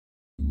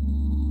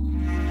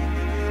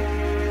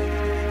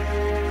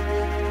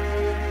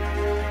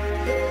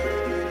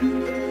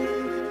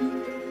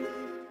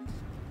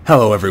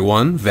Hello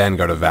everyone,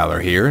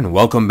 VanguardOfValor here, and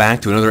welcome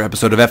back to another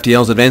episode of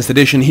FTL's Advanced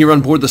Edition here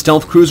on board the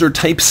stealth cruiser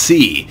Type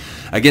C.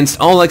 Against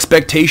all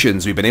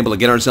expectations, we've been able to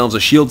get ourselves a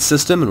shield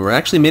system, and we're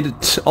actually made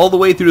it all the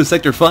way through to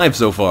Sector 5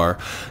 so far.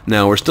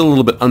 Now, we're still a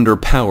little bit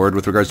underpowered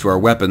with regards to our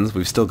weapons.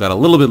 We've still got a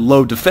little bit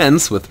low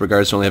defense with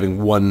regards to only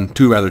having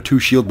two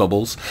shield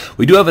bubbles.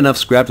 We do have enough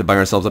scrap to buy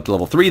ourselves up to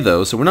level 3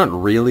 though, so we're not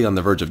really on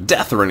the verge of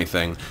death or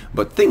anything,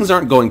 but things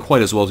aren't going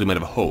quite as well as we might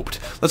have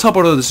hoped. Let's hop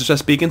over to the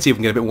distress beacon, see if we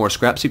can get a bit more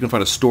scrap, so you can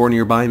find a store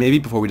nearby maybe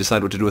before we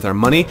decide what to do with our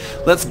money.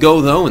 Let's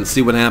go though and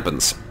see what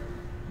happens.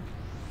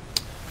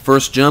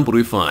 First jump, what do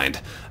we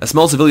find? A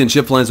small civilian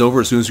ship flies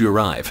over as soon as we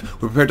arrive.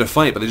 We're prepared to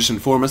fight, but they just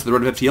inform us they're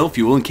out of FTL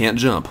fuel and can't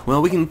jump.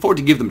 Well, we can afford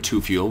to give them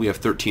 2 fuel. We have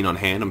 13 on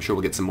hand. I'm sure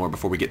we'll get some more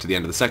before we get to the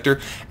end of the sector.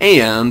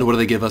 And what do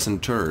they give us in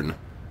turn?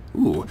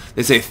 Ooh,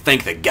 they say,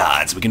 thank the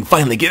gods, we can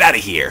finally get out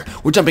of here.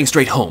 We're jumping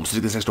straight home, so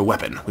take this extra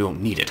weapon. We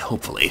won't need it,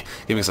 hopefully.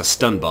 Giving us a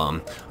stun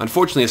bomb.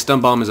 Unfortunately, a stun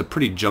bomb is a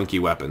pretty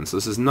junky weapon, so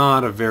this is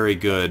not a very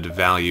good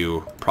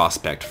value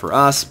prospect for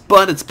us,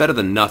 but it's better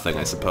than nothing,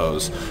 I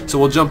suppose. So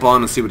we'll jump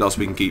on and see what else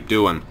we can keep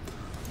doing.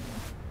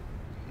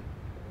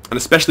 An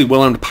especially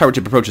well-armed pirate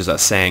ship approaches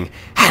us, saying,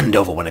 hand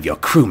over one of your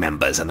crew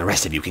members, and the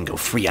rest of you can go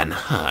free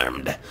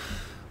unharmed.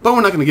 But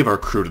we're not going to give our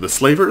crew to the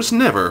slavers,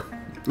 never.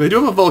 They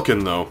do have a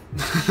Vulcan, though.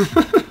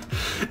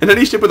 And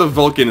any ship with a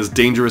Vulcan is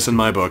dangerous in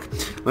my book.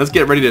 Let's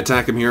get ready to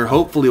attack them here.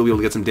 Hopefully we'll be able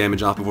to get some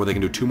damage off before they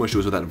can do too much to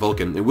us with that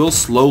Vulcan. It will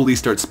slowly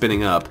start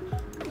spinning up.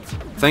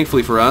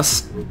 Thankfully for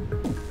us,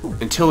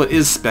 until it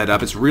is sped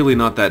up, it's really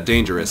not that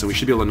dangerous, and we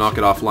should be able to knock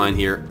it offline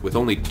here with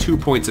only 2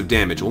 points of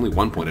damage, only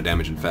 1 point of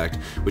damage in fact,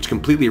 which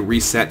completely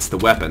resets the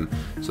weapon.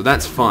 So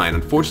that's fine.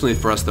 Unfortunately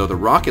for us though, the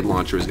rocket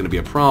launcher is going to be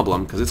a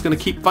problem, because it's going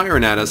to keep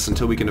firing at us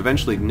until we can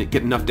eventually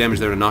get enough damage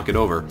there to knock it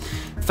over.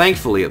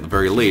 Thankfully, at the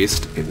very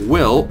least, it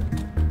will,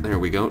 there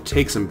we go,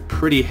 take some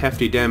pretty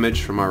hefty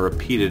damage from our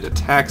repeated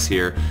attacks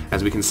here,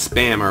 as we can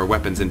spam our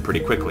weapons in pretty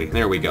quickly.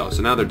 There we go.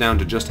 So now they're down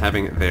to just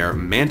having their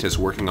Mantis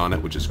working on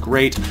it, which is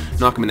great.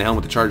 Knock them in the helm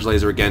with the charge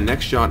laser again.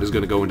 Next shot is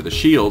going to go into the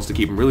shields to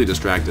keep them really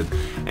distracted,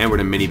 and we're going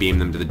to mini-beam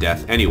them to the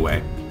death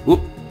anyway.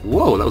 Whoop.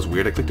 Whoa, that was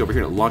weird. I clicked over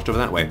here and it launched over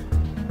that way.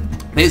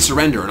 They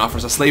surrender and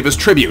offers a slave as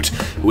tribute,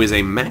 who is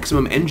a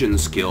maximum engine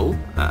skill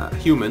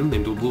human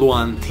named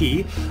Luan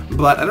T,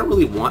 but I don't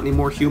really want any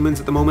more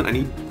humans at the moment. I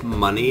need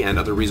money and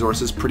other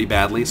resources pretty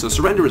badly, so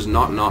surrender is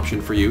not an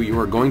option for you. You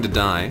are going to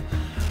die.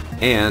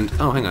 And,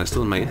 oh, hang on, it's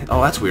still in my,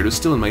 oh, that's weird, it's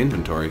still in my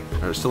inventory,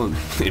 or still in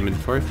the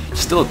inventory,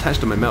 still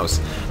attached to my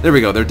mouse. There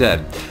we go, they're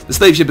dead. The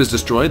slave ship is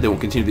destroyed, they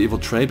won't continue the evil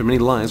trade, but many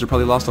lives are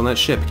probably lost on that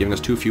ship, giving us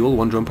 2 fuel,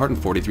 1 drone part,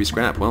 and 43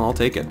 scrap. Well, I'll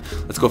take it.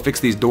 Let's go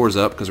fix these doors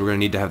up, because we're going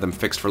to need to have them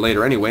fixed for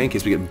later anyway, in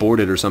case we get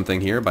boarded or something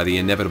here by the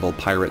inevitable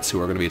pirates who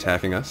are going to be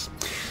attacking us.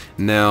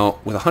 Now,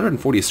 with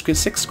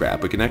 146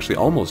 scrap, we can actually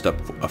almost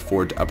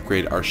afford to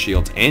upgrade our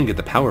shields and get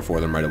the power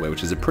for them right away,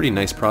 which is a pretty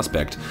nice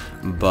prospect.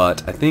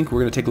 But I think we're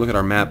going to take a look at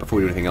our map before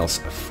we do anything else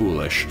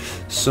foolish.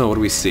 So, what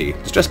do we see?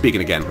 Distress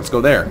beacon again. Let's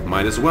go there.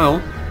 Might as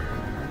well.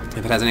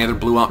 If it has any other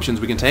blue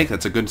options we can take,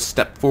 that's a good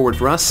step forward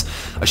for us.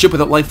 A ship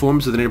without life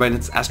forms with a nearby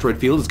asteroid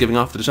field is giving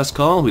off the distress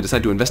call. We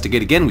decide to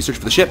investigate again. We search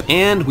for the ship,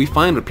 and we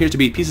find what appears to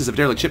be pieces of a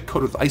derelict ship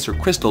coated with ice or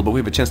crystal, but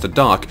we have a chance to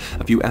dock.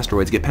 A few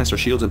asteroids get past our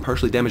shields and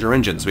partially damage our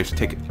engines. We have to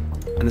take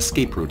an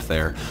escape route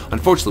there.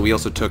 Unfortunately, we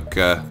also took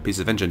pieces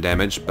of engine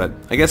damage, but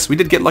I guess we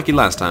did get lucky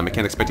last time. I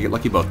can't expect to get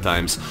lucky both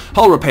times.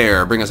 Hull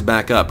repair, bring us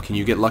back up. Can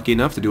you get lucky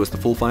enough to do us the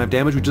full 5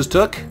 damage we just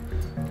took?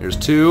 Here's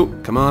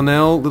 2. Come on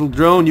now, little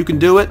drone, you can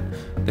do it.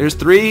 There's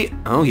 3.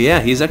 Oh yeah,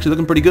 he's actually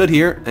looking pretty good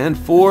here. And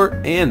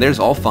 4. And there's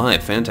all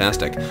 5.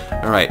 Fantastic.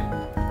 Alright.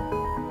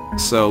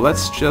 So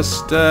let's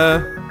just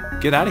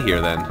get out of here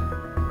then.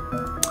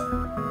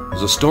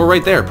 There's a store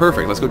right there.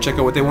 Perfect. Let's go check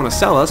out what they want to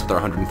sell us with our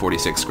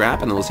 146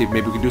 scrap, and then we'll see if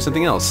maybe we can do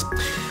something else.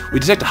 We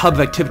detect a hub of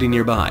activity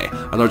nearby.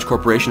 A large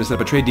corporation has set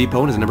up a trade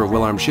depot and has a number of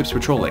well-armed ships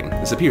patrolling.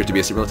 This appears to be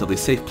a relatively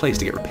safe place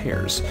to get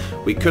repairs.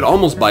 We could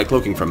almost buy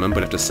cloaking from them,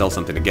 but have to sell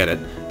something to get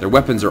it. Their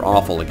weapons are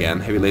awful again.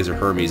 Heavy laser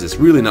Hermes is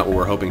really not what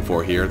we're hoping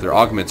for here. Their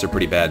augments are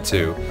pretty bad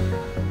too.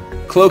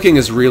 Cloaking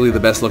is really the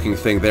best looking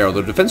thing there,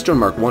 although Defense Drone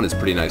Mark 1 is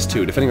pretty nice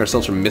too. Defending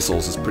ourselves from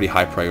missiles is pretty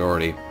high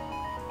priority.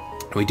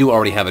 We do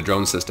already have a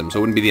drone system, so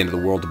it wouldn't be the end of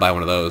the world to buy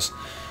one of those.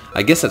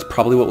 I guess that's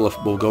probably what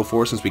we'll go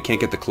for since we can't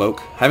get the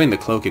cloak. Having the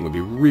cloaking would be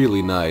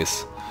really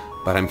nice,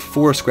 but I'm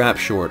 4 scrap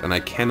short, and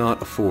I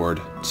cannot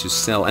afford to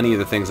sell any of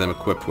the things I'm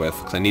equipped with,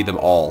 because I need them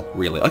all,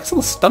 really. I can sell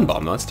a stun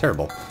bomb, though. That's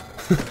terrible.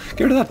 Get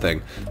rid of that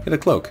thing. Get a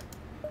cloak.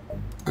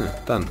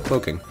 Done.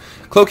 Cloaking.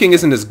 Cloaking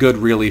isn't as good,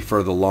 really,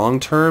 for the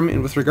long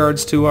term with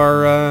regards to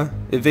our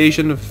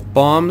evasion of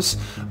bombs,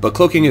 but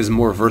cloaking is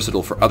more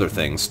versatile for other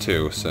things,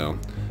 too, so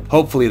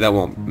hopefully that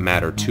won't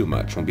matter too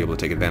much. We'll be able to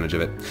take advantage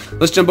of it.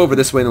 Let's jump over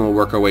this way, and then we'll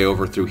work our way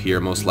over through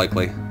here, most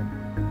likely.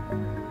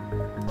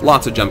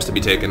 Lots of jumps to be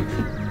taken.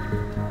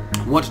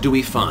 What do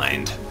we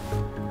find?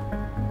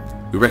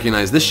 We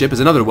recognize this ship as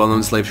another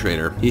well-known slave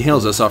trader. He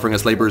hails us, offering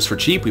us laborers for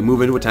cheap. We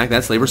move in to attack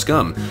that slaver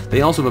scum.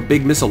 They also have a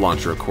big missile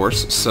launcher, of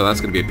course, so that's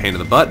going to be a pain in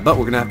the butt, but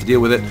we're going to have to deal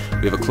with it.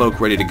 We have a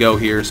cloak ready to go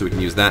here, so we can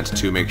use that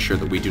to make sure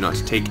that we do not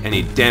take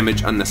any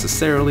damage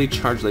unnecessarily.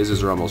 Charge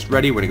lasers are almost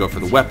ready. We're going to go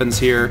for the weapons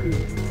here.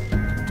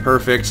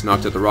 Perfect.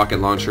 Knocked out the rocket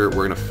launcher.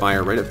 We're going to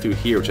fire right up through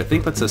here, which I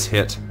think lets us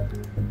hit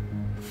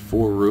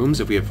 4 rooms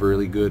if we have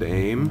really good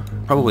aim.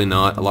 Probably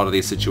not. A lot of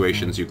these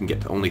situations you can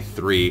get to only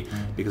 3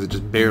 because it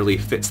just barely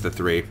fits the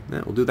 3.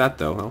 We'll do that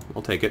though.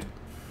 I'll take it.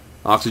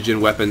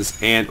 Oxygen, weapons,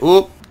 and...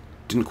 oh!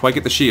 Didn't quite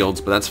get the shields,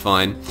 but that's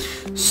fine.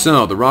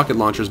 So, the rocket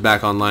launcher's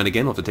back online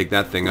again. We'll have to take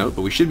that thing out,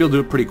 but we should be able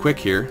to do it pretty quick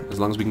here, as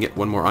long as we can get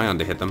one more ion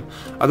to hit them.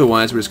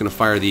 Otherwise, we're just going to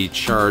fire the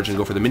charge and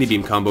go for the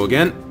mini-beam combo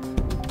again.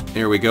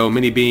 There we go.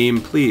 Mini-beam,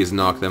 please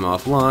knock them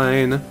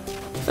offline.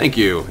 Thank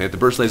you. They have the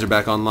burst laser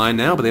back online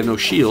now, but they have no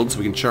shields, so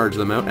we can charge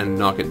them out and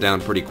knock it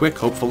down pretty quick,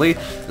 hopefully.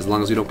 As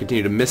long as we don't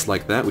continue to miss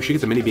like that. We should get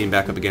the mini-beam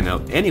back up again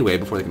out anyway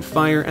before they can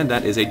fire, and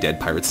that is a dead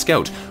pirate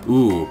scout.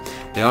 Ooh,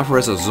 they offer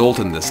us a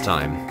Zoltan this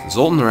time.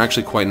 Zoltan are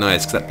actually quite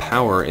nice, because that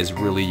power is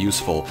really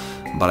useful.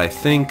 But I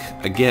think,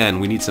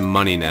 again, we need some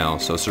money now,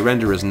 so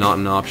surrender is not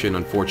an option,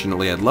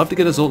 unfortunately. I'd love to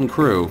get a Zoltan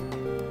crew.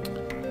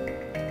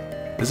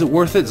 Is it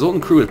worth it? Zoltan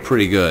crew is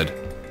pretty good.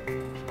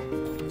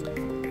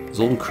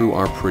 Zoltan crew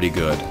are pretty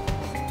good.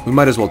 We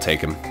might as well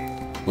take him.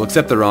 We'll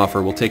accept their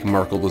offer. We'll take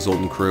Markle, the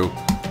Zoltan crew.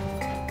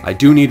 I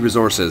do need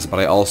resources, but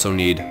I also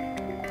need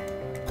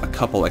a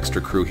couple extra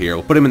crew here.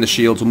 We'll put him in the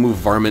shields. We'll move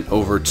Varmint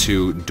over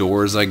to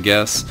doors, I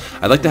guess.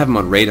 I'd like to have him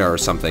on radar or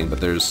something,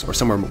 but or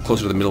somewhere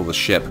closer to the middle of the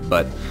ship,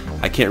 but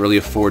I can't really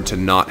afford to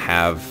not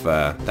have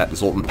that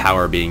Zoltan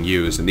power being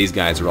used, and these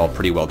guys are all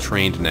pretty well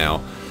trained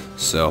now,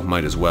 so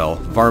might as well.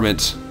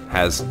 Varmint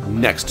has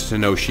next to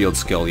no shield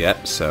skill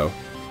yet, so...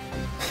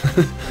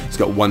 he's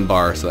got 1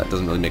 bar, so that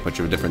doesn't really make much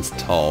of a difference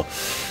at all.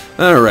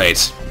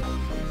 Alright.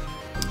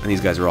 And these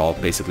guys are all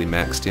basically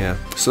maxed, yeah.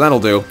 So that'll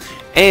do.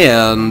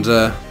 And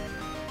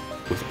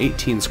with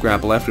 18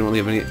 scrap left, we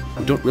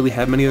don't really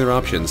have many other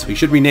options. We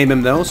should rename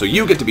him, though, so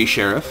you get to be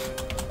Sheriff.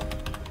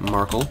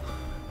 Markle.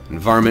 And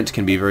Varmint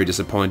can be very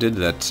disappointed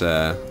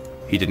that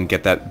he didn't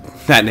get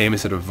that name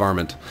instead of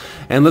Varmint.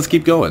 And let's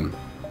keep going.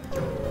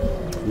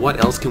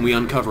 What else can we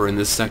uncover in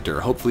this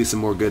sector? Hopefully some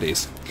more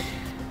goodies.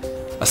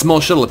 A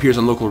small shuttle appears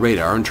on local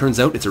radar, and turns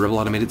out it's a rebel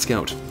automated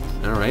scout.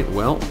 Alright,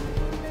 well,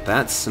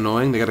 that's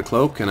annoying. They got a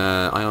cloak and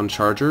an ion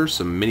charger,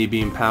 some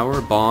mini-beam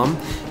power, bomb.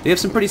 They have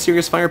some pretty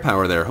serious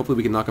firepower there. Hopefully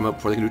we can knock them out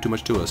before they can do too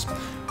much to us.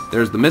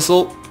 There's the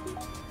missile.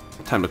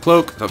 Time to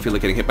cloak. Don't feel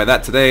like getting hit by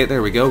that today.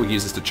 There we go. We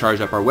use this to charge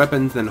up our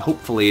weapons, then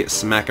hopefully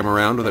smack them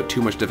around without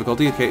too much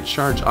difficulty. Okay,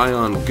 charge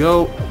ion,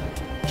 go.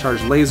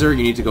 Charge laser,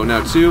 you need to go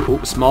now too.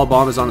 Oh, small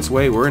bomb is on its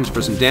way. We're in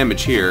for some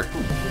damage here.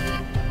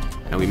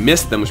 And we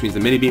missed them, which means the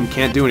mini-beam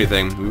can't do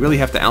anything. We really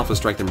have to alpha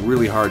strike them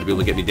really hard to be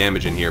able to get any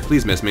damage in here.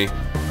 Please miss me.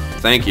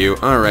 Thank you.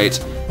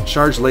 Alright.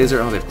 Charge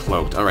laser. Oh, they've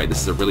cloaked. Alright,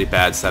 this is a really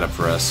bad setup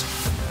for us.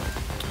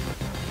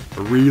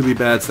 A really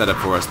bad setup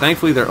for us.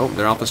 Thankfully, they're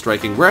alpha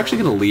striking. We're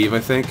actually going to leave, I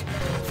think.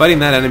 Fighting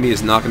that enemy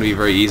is not going to be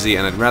very easy,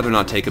 and I'd rather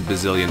not take a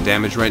bazillion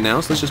damage right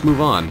now, so let's just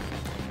move on.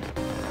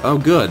 Oh,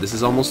 good. This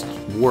is almost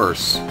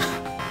worse.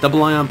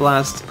 Double ion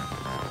blast,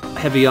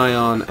 heavy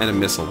ion, and a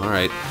missile.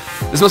 Alright.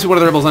 This must be one of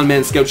the Rebels'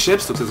 unmanned scout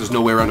ships. Looks like there's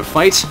no way around a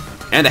fight.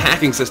 And a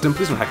hacking system.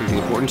 Please don't hack anything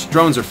important.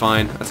 Drones are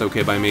fine. That's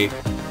okay by me.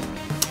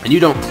 And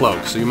you don't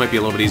cloak, so you might be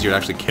a little bit easier to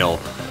actually kill.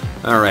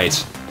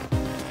 Alright.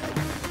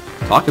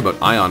 Talk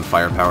about ion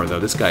firepower,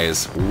 though. This guy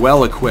is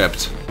well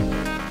equipped.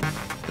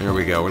 There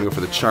we go. We're going to go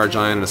for the charge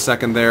ion in a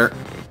second there.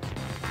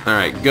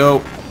 Alright, go.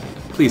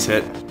 Please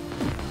hit.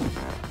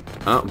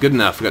 Oh, good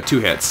enough. We got 2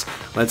 hits.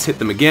 Let's hit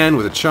them again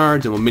with a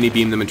charge, and we'll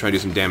mini-beam them and try to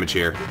do some damage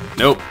here.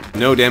 Nope.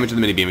 No damage to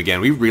the mini-beam again.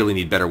 We really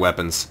need better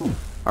weapons.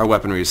 Our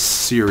weaponry is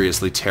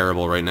seriously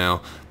terrible right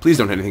now. Please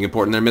don't hit anything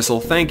important there,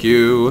 missile. Thank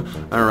you.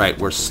 Alright,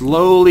 we're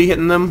slowly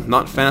hitting them.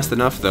 Not fast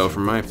enough, though, for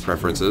my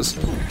preferences.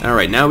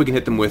 Alright, now we can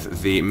hit them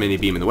with the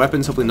mini-beam and the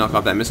weapons. Hopefully knock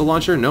off that missile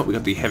launcher. Nope, we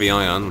got the heavy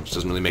ion, which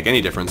doesn't really make any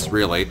difference,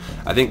 really.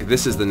 I think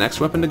this is the next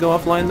weapon to go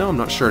offline, though. I'm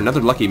not sure.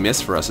 Another lucky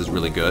miss for us is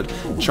really good.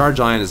 Charge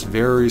ion is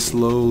very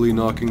slowly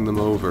knocking them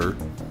over.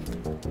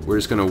 We're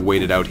just going to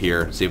wait it out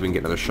here, see if we can get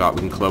another shot.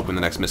 We can cloak when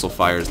the next missile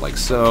fires, like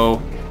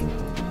so.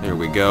 There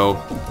we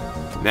go.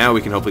 Now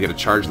we can hopefully get a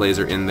charge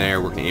laser in there.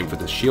 We're going to aim for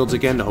the shields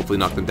again to hopefully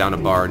knock them down a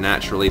bar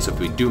naturally, so if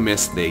we do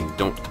miss, they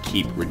don't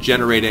keep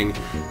regenerating.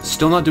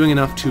 Still not doing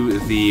enough to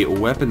the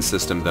weapon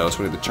system, though, so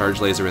we're going to get the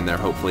charge laser in there,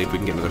 hopefully. If we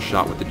can get another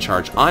shot with the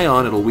charge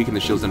ion, it'll weaken the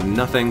shields into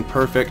nothing.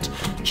 Perfect.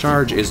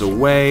 Charge is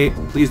away.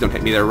 Please don't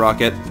hit me there,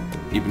 rocket.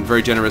 You've been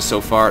very generous so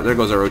far. There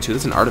goes our O2.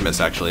 That's an Artemis,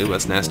 actually. Ooh,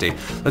 that's nasty.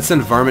 Let's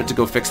send Varmint to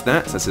go fix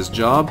that. That's his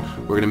job.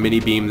 We're going to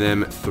mini-beam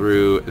them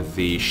through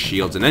the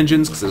shields and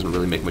engines, because it doesn't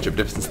really make much of a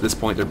difference at this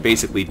point. They're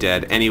basically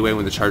dead anyway.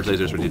 When the charge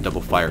lasers ready to double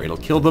fire, it'll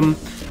kill them.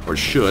 Or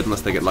should,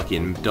 unless they get lucky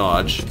and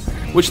dodge.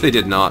 Which they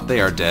did not. They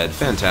are dead.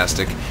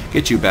 Fantastic.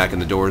 Get you back in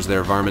the doors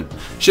there, Varmint.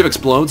 Ship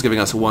explodes, giving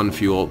us 1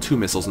 fuel, 2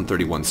 missiles, and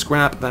 31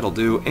 scrap. That'll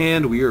do.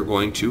 And we are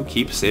going to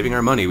keep saving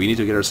our money. We need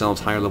to get ourselves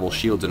higher level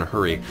shields in a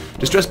hurry.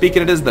 Distress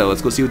beacon it is, though.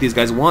 Let's go see what these guys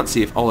guys want,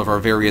 see if all of our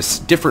various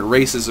different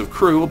races of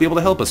crew will be able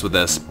to help us with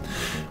this.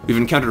 We've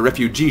encountered a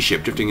refugee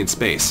ship drifting in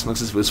space.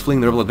 Looks as if it was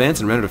fleeing the rebel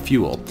advance and ran out of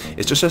fuel.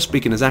 Its distress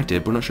beacon is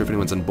active, but we're not sure if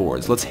anyone's on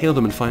board, so let's hail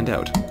them and find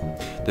out.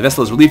 The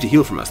vessel is relieved to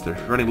heal from us. They're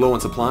running low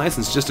on supplies,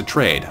 and it's just a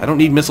trade. I don't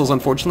need missiles,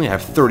 unfortunately. I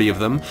have 30 of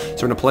them, so we're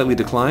going to politely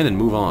decline and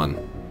move on.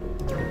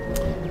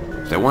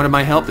 If they wanted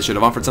my help, they should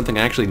have offered something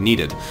I actually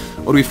needed.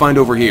 What do we find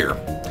over here?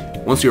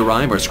 Once we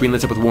arrive, our screen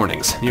lights up with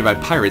warnings. Nearby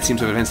pirates seem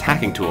to have advanced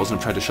hacking tools and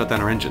have tried to shut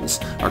down our engines.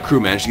 Our crew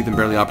managed to keep them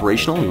barely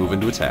operational, and we move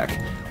into attack.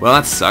 Well,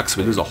 that sucks.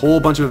 We lose a whole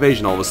bunch of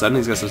evasion all of a sudden.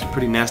 He's got some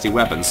pretty nasty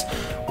weapons.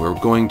 We're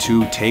going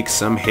to take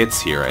some hits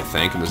here, I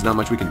think, and there's not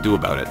much we can do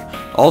about it.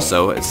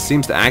 Also, it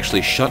seems to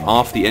actually shut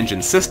off the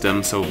engine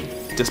system, so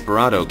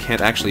Desperado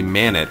can't actually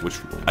man it, which,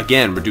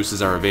 again,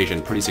 reduces our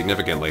evasion pretty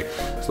significantly.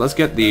 So let's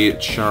get the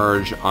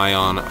charge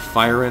ion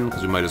firing,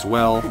 because we might as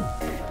well.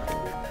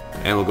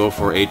 And we'll go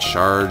for a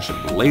charge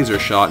laser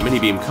shot mini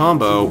beam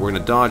combo. We're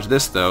going to dodge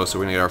this though, so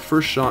we're going to get our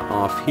first shot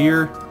off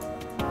here.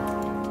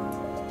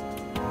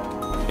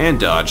 And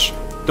dodge.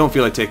 Don't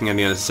feel like taking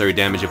any unnecessary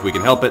damage if we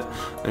can help it.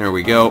 There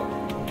we go.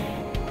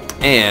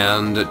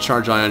 And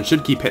charge ion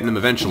should keep hitting them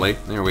eventually.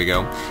 There we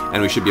go.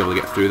 And we should be able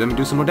to get through them and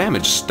do some more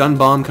damage. Stun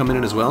bomb coming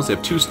in as well, so we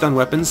have 2 stun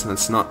weapons.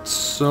 That's not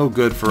so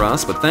good for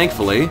us, but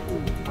thankfully...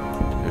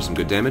 There's some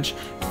good damage.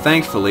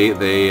 Thankfully,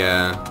 they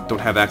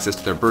don't have access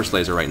to their burst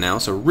laser right now,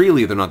 so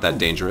really they're not that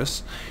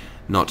dangerous.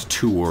 Not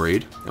too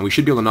worried. And we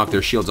should be able to knock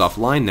their shields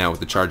offline now with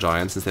the charge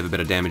ion, since they have a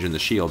bit of damage in the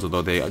shields,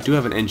 although they do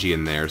have an NG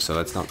in there, so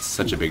that's not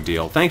such a big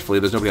deal. Thankfully,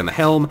 there's nobody on the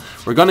helm.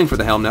 We're gunning for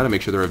the helm now to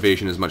make sure their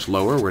evasion is much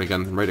lower. We're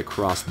going to gun right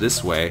across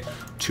this way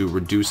to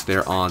reduce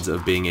their odds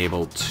of being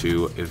able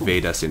to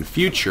evade us in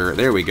future.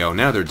 There we go.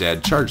 Now they're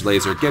dead. Charge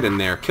laser, get in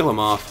there, kill them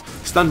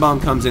off. Stun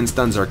bomb comes in,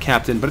 stuns our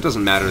captain, but it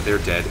doesn't matter. They're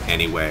dead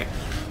anyway.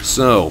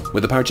 So,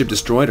 with the power chip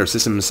destroyed, our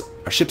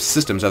ship's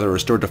systems are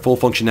restored to full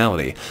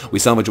functionality. We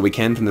salvage what we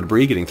can from the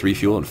debris, getting 3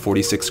 fuel and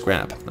 46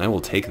 scrap. I will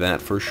take that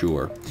for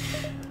sure.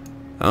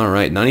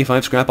 Alright,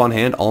 95 scrap on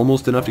hand,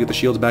 almost enough to get the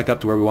shields back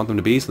up to where we want them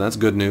to be, so that's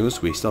good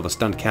news. We still have a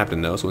stunned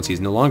captain though, so once he's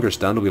no longer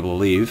stunned, we'll be able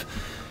to leave.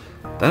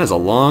 That is a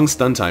long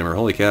stun timer,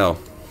 holy cow.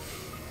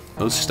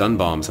 Those stun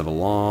bombs have a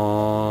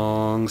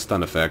long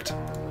stun effect.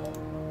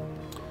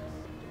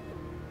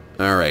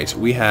 Alright,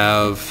 we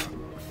have...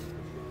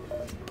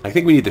 I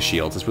think we need the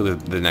shields. It's really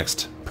the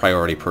next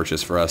priority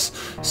purchase for us.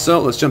 So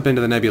let's jump into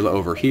the nebula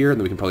over here, and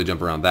then we can probably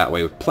jump around that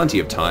way with plenty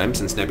of time,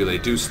 since nebulae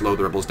do slow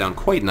the rebels down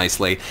quite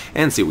nicely,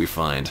 and see what we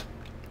find.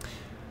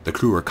 The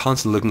crew are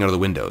constantly looking out of the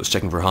windows,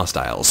 checking for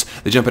hostiles.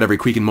 They jump at every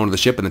creak and moan of the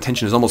ship, and the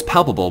tension is almost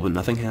palpable, but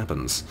nothing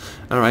happens.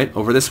 Alright,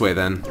 over this way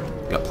then.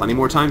 Got plenty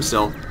more time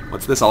still.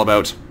 What's this all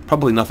about?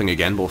 Probably nothing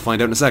again, but we'll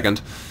find out in a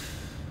second.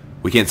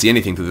 We can't see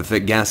anything through the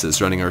thick gases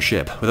surrounding our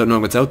ship. Without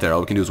knowing what's out there, all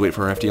we can do is wait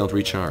for our FTL to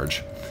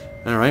recharge.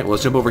 Alright, well,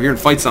 let's jump over here and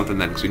fight something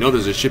then, because we know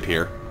there's a ship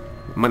here.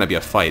 It might not be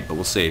a fight, but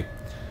we'll see.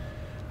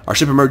 Our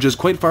ship emerges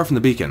quite far from the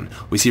beacon.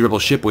 We see a rebel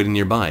ship waiting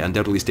nearby,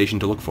 undoubtedly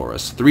stationed to look for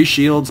us. 3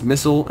 shields,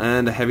 missile,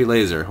 and a heavy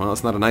laser. Well,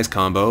 it's not a nice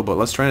combo, but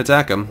let's try and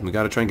attack them. We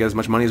gotta try and get as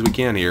much money as we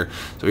can here.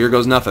 So here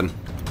goes nothing.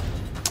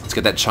 Let's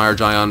get that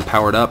charge ion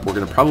powered up. We're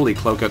gonna probably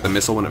cloak out the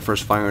missile when it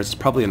first fires. It's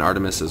probably an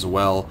Artemis as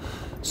well,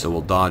 so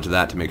we'll dodge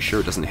that to make sure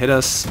it doesn't hit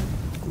us.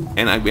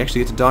 And we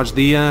actually get to dodge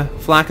the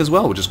flak as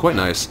well, which is quite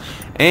nice.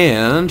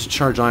 And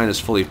charge ion is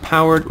fully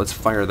powered. Let's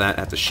fire that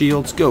at the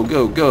shields. Go,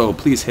 go, go.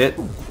 Please hit.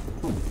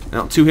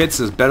 Now, 2 hits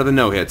is better than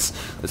no hits.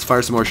 Let's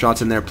fire some more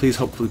shots in there. Please,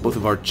 hopefully both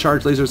of our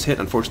charge lasers hit.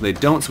 Unfortunately, they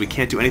don't, so we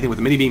can't do anything with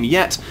the mini-beam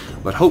yet.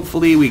 But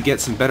hopefully we get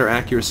some better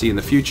accuracy in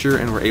the future,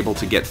 and we're able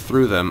to get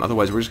through them.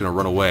 Otherwise, we're just going to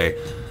run away,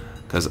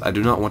 because I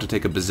do not want to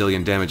take a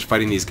bazillion damage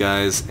fighting these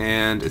guys,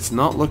 and it's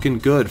not looking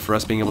good for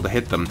us being able to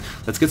hit them.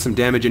 Let's get some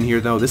damage in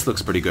here, though. This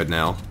looks pretty good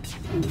now.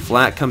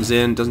 Flak comes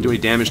in, doesn't do any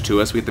damage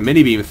to us. We get the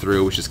mini-beam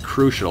through, which is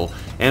crucial,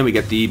 and we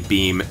get the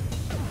beam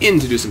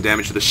in to do some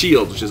damage to the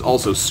shield, which is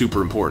also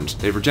super important.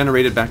 They've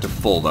regenerated back to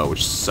full, though,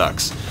 which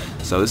sucks.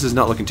 So this is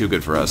not looking too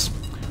good for us.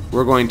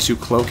 We're going to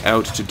cloak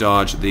out to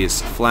dodge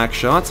these flak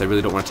shots. I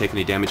really don't want to take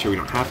any damage here. We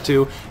don't have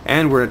to.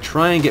 And we're going to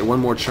try and get one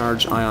more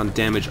charge ion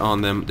damage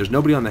on them. There's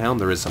nobody on the helm.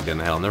 There is somebody on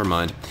the helm. Never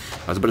mind.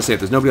 I was about to say, if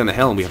there's nobody on the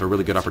helm, we have a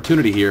really good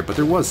opportunity here. But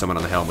there was someone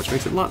on the helm, which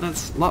makes it a lot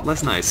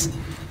less nice.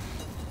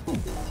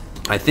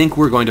 I think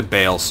we're going to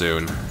bail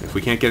soon. If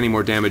we can't get any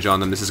more damage on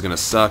them, this is going to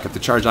suck. If the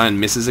charge ion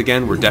misses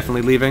again, we're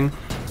definitely leaving.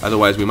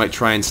 Otherwise, we might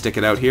try and stick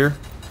it out here,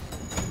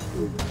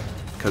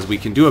 because we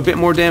can do a bit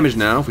more damage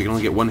now if we can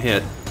only get 1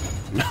 hit.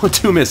 No,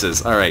 2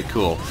 misses. Alright,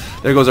 cool.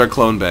 There goes our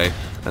clone bay.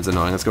 That's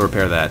annoying. Let's go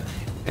repair that.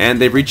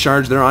 And they've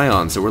recharged their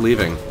ions, so we're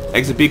leaving.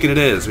 Exit beacon it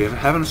is. We're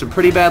having some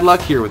pretty bad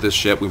luck here with this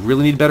ship. We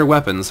really need better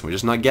weapons. We're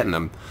just not getting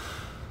them.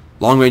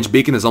 Long-range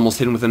beacon is almost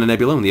hidden within a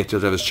nebula. When the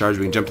FTL is charged,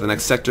 we can jump to the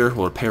next sector.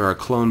 We'll repair our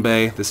clone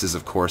bay. This is,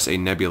 of course, a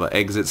nebula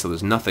exit, so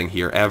there's nothing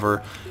here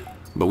ever.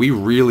 But we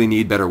really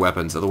need better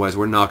weapons, otherwise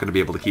we're not going to be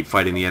able to keep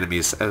fighting the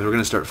enemies. As we're going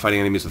to start fighting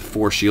enemies with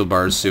 4 shield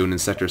bars soon in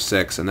Sector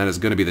 6, and that is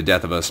going to be the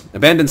death of us.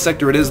 Abandoned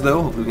sector it is,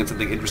 though. Hopefully we get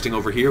something interesting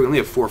over here. We only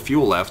have 4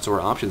 fuel left, so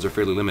our options are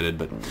fairly limited,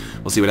 but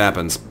we'll see what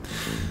happens.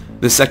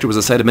 This sector was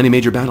the site of many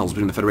major battles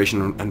between the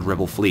Federation and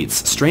Rebel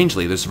fleets.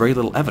 Strangely, there's very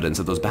little evidence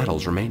of those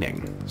battles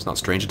remaining. It's not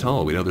strange at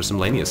all. We know there's some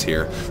Lanius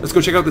here. Let's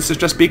go check out this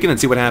distress beacon and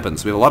see what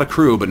happens. We have a lot of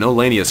crew, but no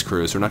Lanius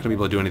crew, so we're not going to be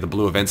able to do any of the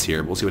blue events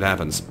here. We'll see what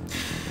happens.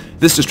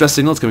 This distress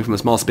signal is coming from a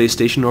small space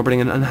station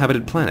orbiting an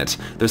uninhabited planet.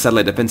 Their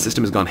satellite defense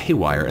system has gone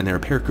haywire, and their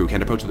repair crew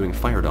can't approach without being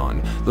fired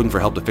on. Looking for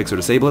help to fix or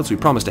disable it, so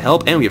we promise to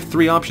help, and we have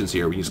 3 options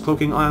here. We use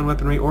cloaking, ion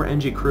weaponry, or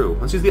NG crew.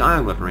 Let's use the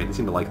ion weaponry. They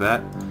seem to like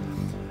that.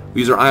 We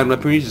use our ion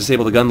weaponry to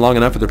disable the gun long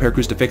enough for the repair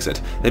crews to fix it.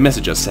 They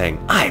message us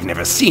saying, "I've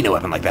never seen a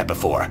weapon like that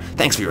before.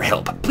 Thanks for your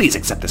help. Please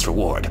accept this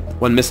reward."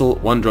 1 missile,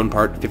 1 drone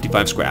part,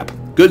 55 scrap.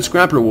 Good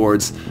scrap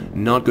rewards,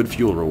 not good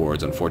fuel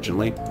rewards,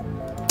 unfortunately.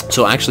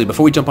 So actually,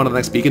 before we jump onto the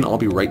next beacon, I'll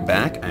be right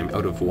back. I'm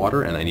out of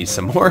water and I need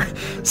some more.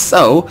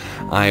 So,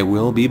 I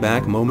will be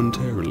back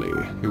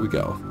momentarily. Here we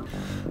go.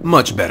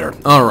 Much better.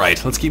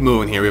 Alright, let's keep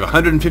moving here. We have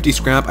 150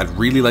 scrap. I'd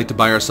really like to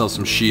buy ourselves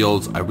some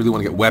shields. I really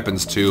want to get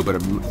weapons too, but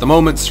at the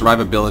moment,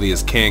 survivability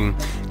is king.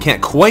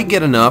 Can't quite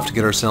get enough to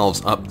get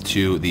ourselves up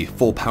to the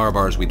full power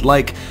bars we'd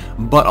like,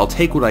 but I'll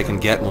take what I can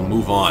get and we'll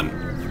move on.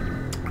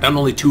 Found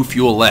only 2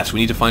 fuel left.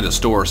 We need to find a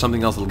store or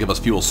something else that'll give us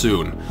fuel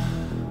soon.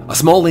 A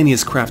small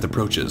Lanius craft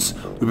approaches.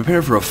 We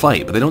prepare for a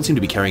fight, but they don't seem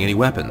to be carrying any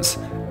weapons.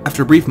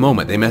 After a brief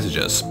moment, they message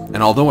us,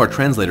 and although our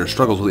translator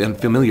struggles with the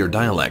unfamiliar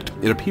dialect,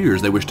 it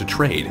appears they wish to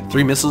trade.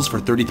 3 missiles for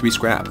 33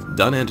 scrap.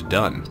 Done and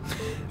done.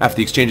 After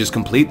the exchange is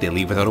complete, they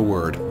leave without a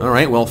word.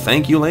 Alright, well,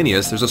 thank you,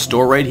 Lanius. There's a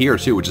store right here,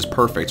 too, which is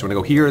perfect. So we're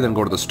going to go here, then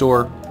go to the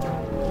store,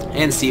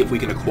 and see if we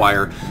can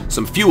acquire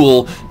some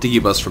fuel to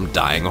keep us from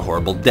dying a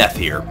horrible death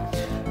here.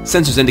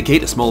 Sensors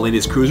indicate a small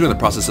Lanius cruiser in the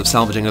process of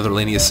salvaging another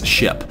Lanius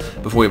ship.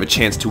 Before we have a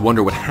chance to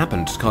wonder what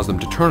happened to cause them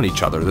to turn on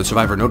each other, the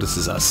survivor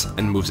notices us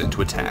and moves in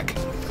to attack.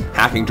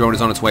 Hacking drone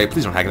is on its way.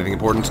 Please don't hack anything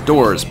important.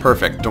 Doors.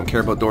 Perfect. Don't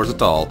care about doors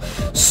at all.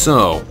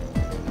 So,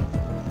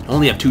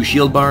 only have 2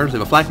 shield bars. We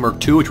have a Flak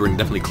Merc 2, which we're going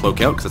to definitely cloak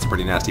out, because that's a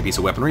pretty nasty piece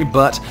of weaponry.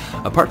 But,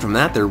 apart from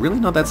that, they're really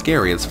not that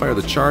scary. Let's fire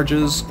the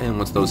charges, and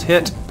once those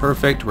hit,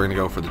 perfect. We're going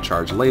to go for the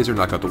charge laser,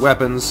 knock out the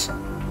weapons.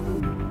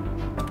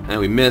 And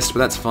we missed, but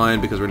that's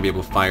fine because we're going to be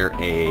able to fire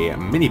a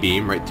mini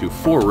beam right through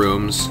 4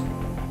 rooms.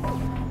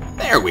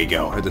 There we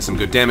go. That does some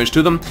good damage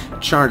to them.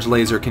 Charge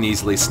laser can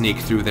easily sneak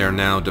through their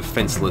now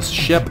defenseless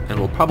ship, and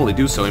will probably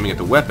do so aiming at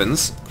the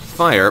weapons.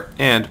 Fire,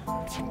 and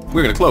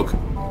we're going to cloak.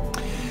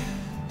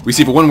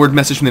 Receive a 1-word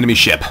message from the enemy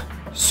ship.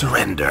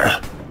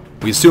 Surrender.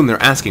 We assume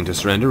they're asking to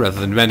surrender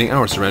rather than demanding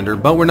our surrender,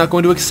 but we're not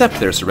going to accept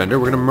their surrender.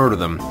 We're going to murder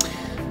them.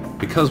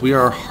 Because we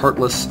are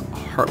heartless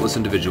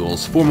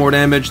individuals. 4 more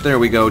damage. There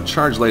we go.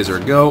 Charge laser,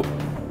 go.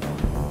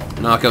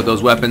 Knock out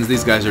those weapons.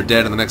 These guys are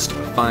dead in the next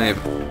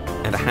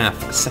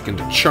 5.5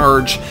 second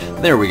charge.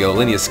 There we go.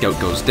 Lanius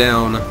scout goes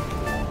down.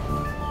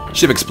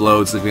 Ship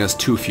explodes, leaving us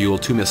 2 fuel,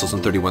 2 missiles,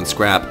 and 31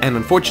 scrap. And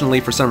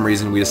unfortunately, for some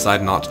reason, we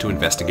decide not to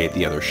investigate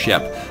the other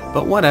ship.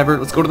 But whatever.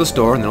 Let's go to the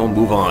store and then we'll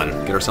move on.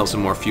 Get ourselves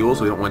some more fuel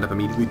so we don't wind up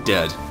immediately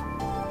dead.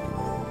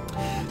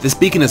 This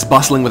beacon is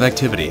bustling with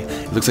activity.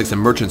 It looks like some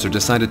merchants have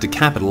decided to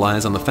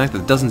capitalize on the fact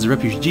that dozens of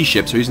refugee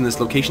ships are using this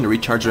location to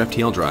recharge their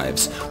FTL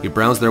drives. We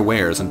browse their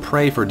wares and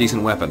pray for a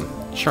decent weapon.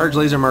 Charge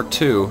Laser Mark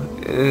II.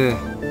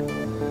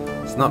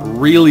 It's not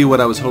really what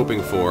I was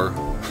hoping for.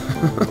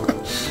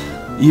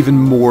 Even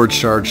more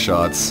charge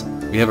shots.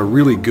 We have a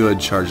really good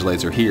charge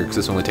laser here because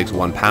this only takes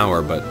 1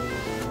 power, but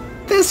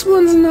this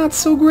one's not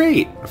so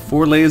great.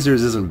 4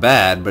 lasers isn't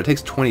bad, but it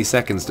takes 20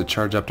 seconds to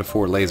charge up to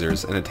 4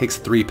 lasers, and it takes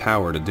 3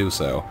 power to do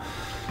so.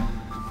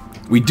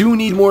 We do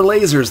need more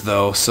lasers,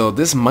 though, so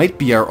this might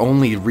be our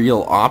only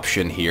real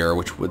option here,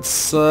 which would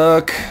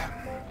suck.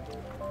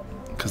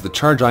 Because the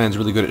charge ion's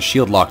really good at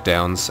shield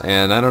lockdowns,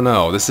 and I don't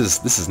know, this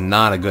is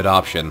not a good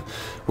option.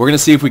 We're going to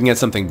see if we can get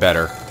something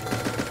better.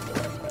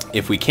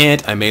 If we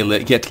can't, I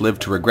may get to live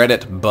to regret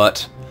it,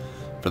 but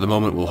for the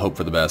moment, we'll hope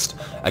for the best.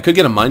 I could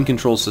get a mind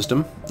control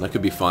system. That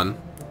could be fun.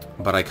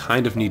 But I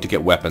kind of need to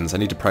get weapons. I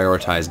need to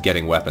prioritize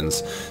getting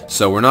weapons.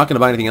 So we're not going to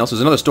buy anything else. There's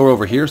another store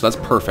over here, so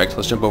that's perfect.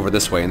 Let's jump over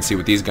this way and see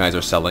what these guys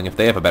are selling. If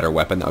they have a better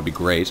weapon, that would be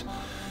great.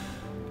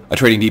 A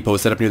trading depot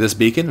is set up near this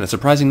beacon, and a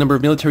surprising number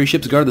of military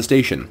ships guard the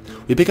station.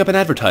 We pick up an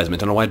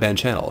advertisement on a wideband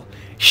channel.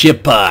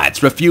 Ship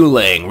parts,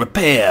 refueling,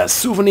 repairs,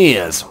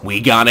 souvenirs.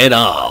 We got it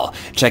all.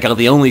 Check out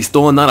the only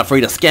store not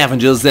afraid of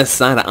scavengers this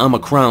side of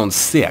Omicron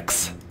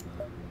 6.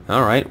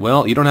 Alright,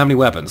 well, you don't have any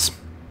weapons.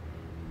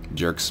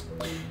 Jerks.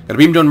 Got a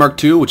Beam Drone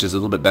Mark II, which is a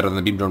little bit better than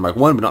the Beam Drone Mark I,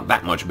 but not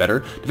that much better.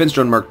 Defense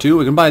Drone Mark II,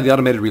 we can buy the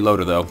automated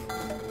reloader, though.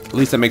 At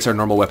least that makes our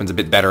normal weapons a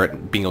bit better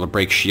at being able to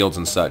break shields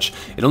and such.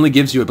 It only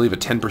gives you, I believe, a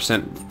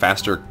 10%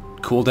 faster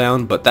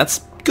cooldown, but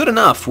that's good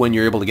enough when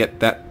you're able to get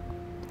that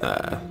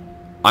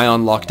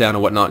ion lockdown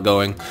and whatnot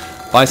going.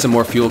 Buy some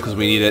more fuel because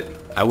we need it.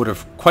 I would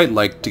have quite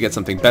liked to get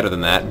something better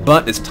than that,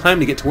 but it's time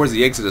to get towards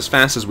the exit as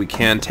fast as we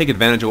can, take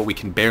advantage of what we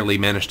can barely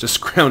manage to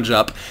scrounge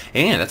up,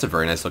 and that's a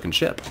very nice looking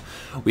ship.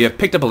 We have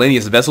picked up a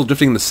Lanius vessel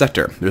drifting in the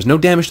sector. There's no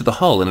damage to the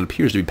hull and it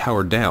appears to be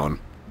powered down.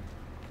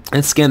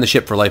 Let's scan the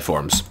ship for life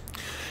forms.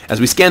 As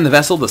we scan the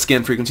vessel, the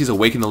scan frequencies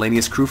awaken the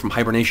Lanius crew from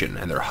hibernation,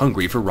 and they're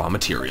hungry for raw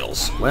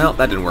materials. Well,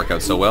 that didn't work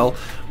out so well.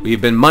 We've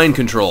been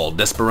mind-controlled.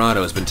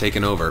 Desperado has been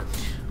taken over.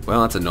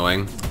 Well, that's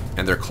annoying.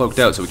 And they're cloaked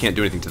out, so we can't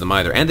do anything to them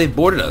either. And they've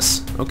boarded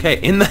us.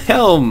 Okay, in the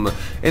helm!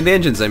 In the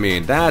engines, I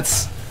mean.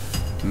 That's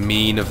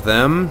mean of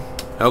them.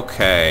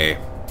 Okay.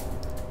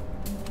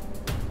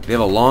 They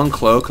have a long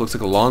cloak, looks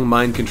like a long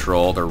mind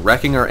control. They're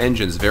wrecking our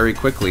engines very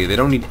quickly. They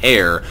don't need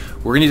air.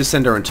 We're going to need to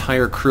send our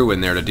entire crew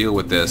in there to deal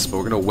with this, but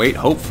we're going to wait,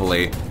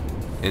 hopefully,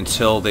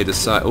 until they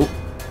decide... Oh,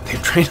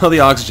 they've drained all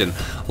the oxygen.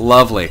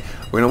 Lovely.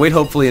 We're going to wait,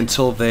 hopefully,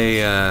 until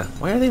they...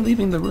 Why are they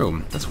leaving the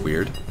room? That's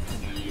weird.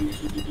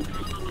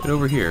 Get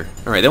over here.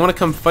 Alright, they want to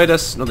come fight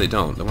us? No, they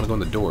don't. They want to go in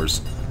the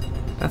doors.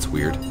 That's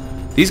weird.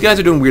 These guys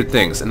are doing weird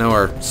things, and now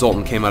our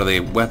Zoltan came out of the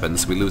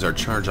weapons, so we lose our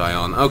charge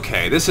ion.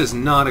 Okay, this is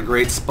not a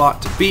great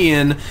spot to be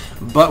in,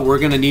 but we're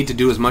going to need to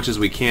do as much as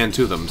we can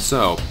to them.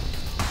 So,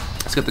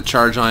 let's get the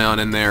charge ion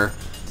in there.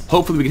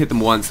 Hopefully we can hit them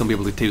once and we'll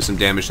be able to do some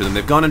damage to them.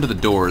 They've gone into the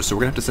doors, so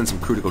we're going to have to send some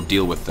crew to go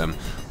deal with them.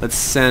 Let's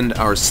send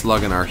our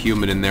slug and our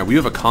human in there. We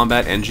have a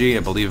combat NG. I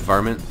believe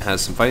Varmint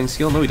has some fighting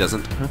skill. No, he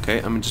doesn't. Okay,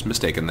 I'm just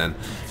mistaken then.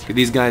 Get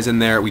these guys in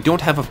there. We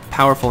don't have a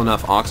powerful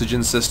enough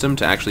oxygen system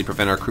to actually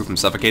prevent our crew from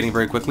suffocating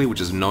very quickly,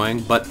 which is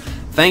annoying, but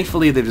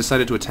thankfully they've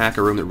decided to attack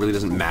a room that really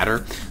doesn't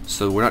matter,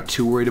 so we're not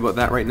too worried about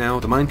that right now.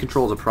 The mind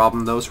control is a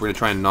problem though, so we're going to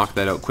try and knock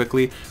that out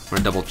quickly. We're going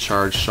to double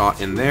charge shot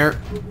in there.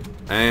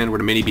 And we're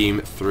going to mini-beam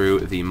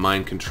through the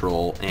mind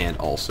control and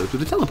also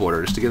through the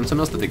teleporter, just to give them something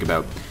else to think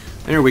about.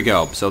 There we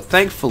go. So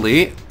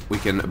thankfully, we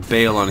can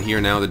bail on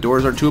here now. The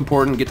doors aren't too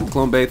important. Get to the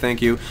clone bay,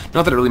 thank you.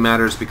 Not that it really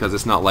matters, because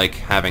it's not like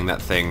having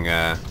that thing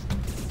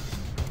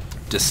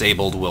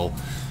disabled will,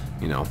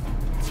 you know,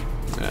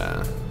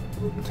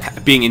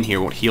 being in here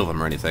won't heal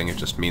them or anything. It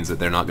just means that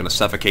they're not going to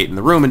suffocate in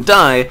the room and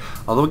die.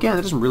 Although, again,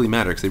 it doesn't really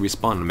matter, because they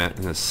respawn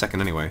in a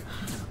second anyway.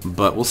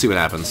 But we'll see what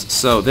happens.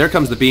 So there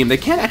comes the beam. They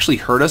can't actually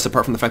hurt us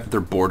apart from the fact that their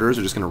boarders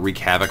are just going to wreak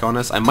havoc on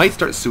us. I might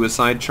start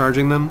suicide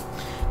charging them,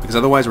 because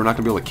otherwise we're not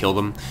going to be able to kill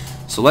them.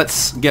 So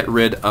let's get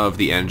rid of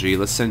the NG.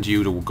 Let's send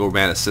you to go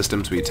Mana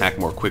Systems so we attack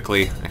more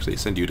quickly. Actually,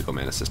 send you to go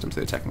Mana Systems so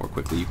they attack more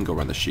quickly. You can go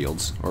run the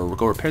shields, or we'll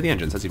go repair the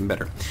engines. That's even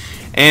better.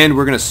 And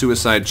we're going to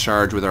suicide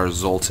charge with our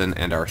Zoltan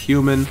and our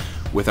human.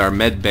 With our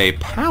med bay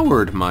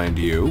powered, mind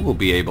you, we'll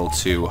be able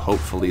to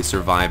hopefully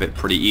survive it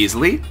pretty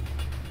easily.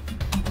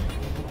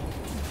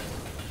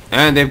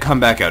 And they've come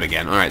back out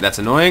again. Alright, that's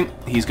annoying.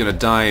 He's going to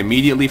die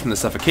immediately from the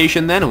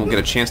suffocation then, and we'll get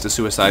a chance to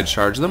suicide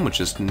charge them, which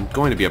is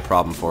going to be a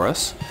problem for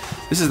us.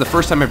 This is the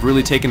first time I've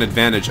really taken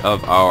advantage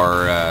of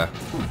our...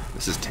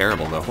 this is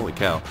terrible, though. Holy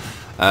cow.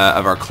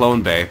 Of our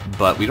clone bay,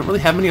 but we don't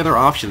really have many other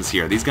options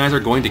here. These guys are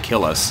going to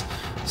kill us.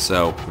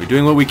 So, we're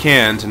doing what we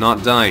can to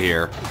not die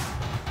here.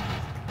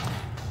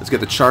 Let's get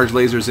the charge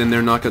lasers in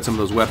there, knock out some of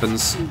those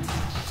weapons.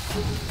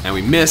 And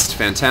we missed.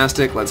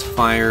 Fantastic. Let's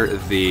fire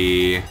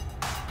the...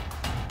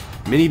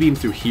 mini-beam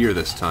through here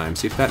this time.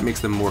 See if that makes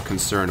them more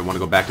concerned and want to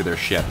go back to their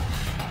ship.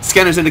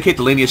 Scanners indicate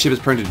the Lanius ship is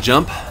preparing to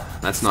jump.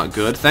 That's not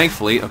good.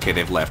 Thankfully, okay,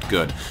 they've left.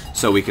 Good.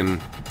 So we can't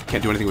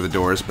do anything with the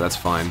doors, but that's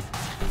fine.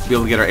 We'll be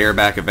able to get our air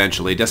back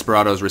eventually.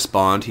 Desperados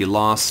respond. He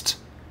lost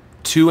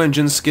 2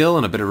 engine skill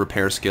and a bit of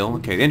repair skill.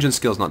 Okay, the engine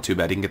skill's not too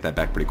bad. He can get that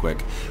back pretty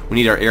quick. We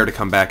need our air to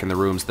come back in the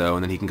rooms, though,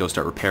 and then he can go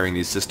start repairing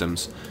these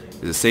systems.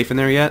 Is it safe in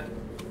there yet?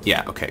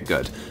 Yeah, okay,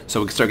 good.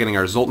 So we can start getting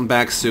our Zoltan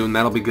back soon.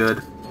 That'll be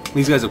good.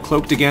 These guys have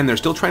cloaked again. They're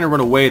still trying to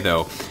run away,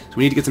 though. So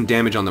we need to get some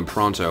damage on them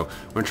pronto.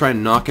 We're going to try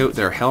and knock out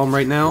their helm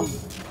right now.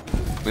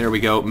 There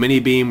we go.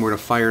 Mini-beam. We're going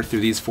to fire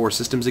through these 4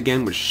 systems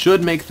again, which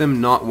should make them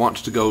not want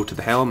to go to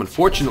the helm.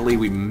 Unfortunately,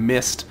 we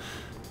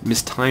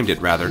mistimed it,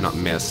 rather. Not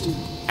missed.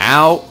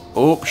 Ow!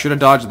 Oh, should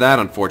have dodged that,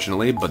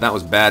 unfortunately, but that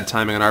was bad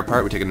timing on our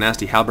part. We take a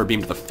nasty halberd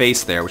beam to the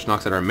face there, which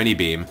knocks out our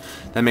mini-beam.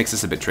 That makes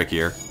this a bit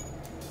trickier.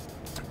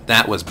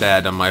 That was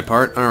bad on my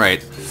part.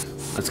 Alright.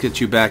 Let's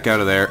get you back out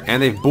of there.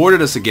 And they've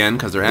boarded us again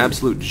because they're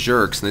absolute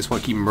jerks and they just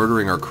want to keep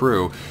murdering our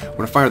crew. We're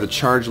going to fire the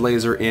charge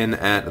laser in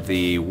at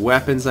the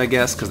weapons, I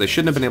guess, because they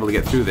shouldn't have been able to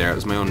get through there. It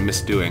was my own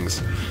misdoings.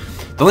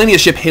 The Lanius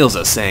ship hails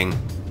us, saying,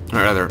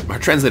 or rather, our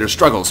translator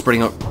struggles,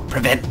 spreading out,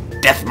 "Prevent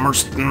death,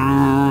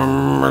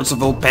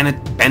 merciful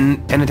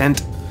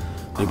penitent."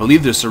 We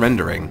believe they're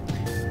surrendering.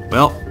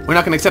 Well, we're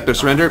not going to accept their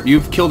surrender.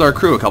 You've killed our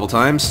crew a couple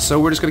times, so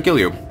we're just going to kill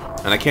you.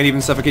 And I can't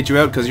even suffocate you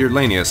out because you're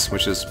Lanius,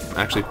 which is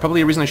actually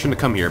probably a reason I shouldn't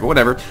have come here, but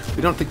whatever.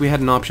 We don't think we had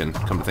an option,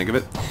 come to think of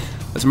it.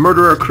 Let's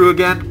murder our crew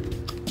again.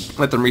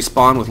 Let them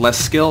respawn with less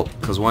skill,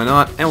 because why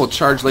not? And we'll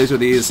charge laser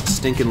these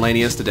stinking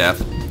Lanius to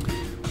death.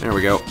 There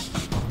we go.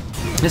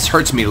 This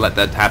hurts me to let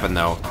that happen,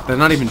 though. They're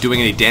not even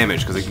doing any damage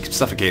because they keep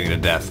suffocating to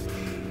death.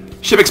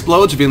 Ship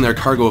explodes, revealing their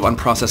cargo of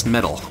unprocessed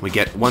metal. We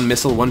get 1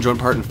 missile, 1 drone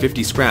part, and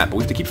 50 scrap, but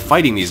we have to keep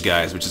fighting these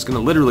guys, which is going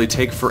to literally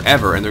take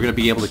forever, and they're going to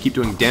be able to keep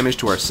doing damage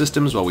to our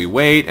systems while we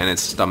wait, and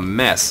it's just a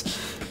mess.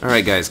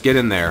 Alright guys, get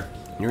in there.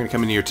 You're going to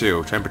come in here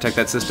too. Try and protect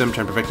that system,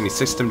 try and protect any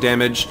system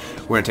damage.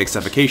 We're going to take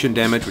suffocation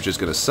damage, which is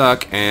going to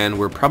suck, and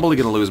we're probably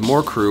going to lose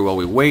more crew while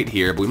we wait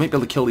here, but we might be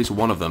able to kill at least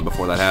one of them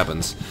before that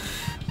happens.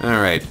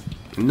 Alright.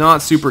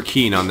 Not super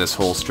keen on this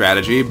whole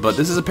strategy, but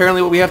this is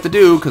apparently what we have to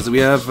do, because we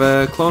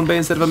have Clone Bay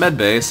instead of a Med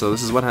Bay, so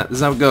this is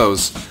how it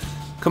goes.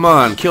 Come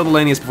on, kill the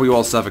Lanius before you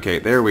all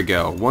suffocate. There we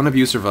go. One of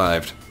you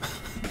survived.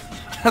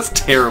 That's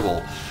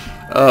terrible.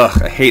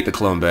 Ugh, I hate the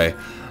Clone Bay.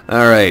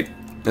 Alright,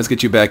 let's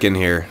get you back in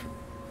here.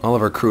 All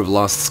of our crew have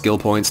lost skill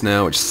points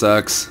now, which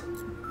sucks.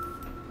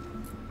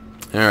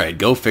 Alright,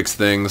 go fix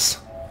things.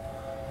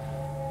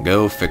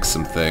 Go fix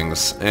some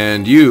things.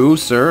 And you,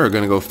 sir, are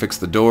gonna go fix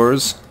the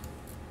doors.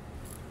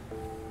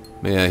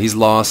 Yeah, he's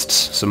lost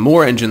some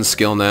more engine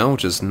skill now,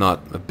 which is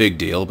not a big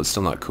deal, but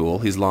still not cool.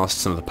 He's lost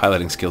some of the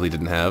piloting skill he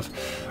didn't have.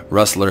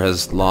 Rustler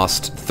has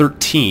lost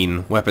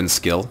 13 weapon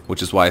skill,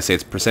 which is why I say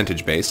it's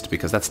percentage-based,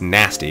 because that's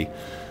nasty.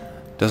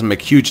 Doesn't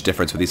make a huge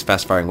difference with these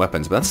fast-firing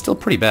weapons, but that's still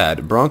pretty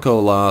bad. Bronco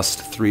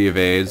lost 3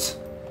 evades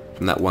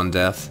from that one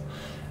death.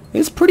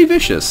 It's pretty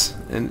vicious,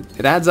 and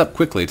it adds up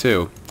quickly,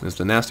 too. That's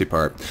the nasty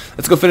part.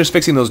 Let's go finish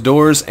fixing those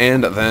doors,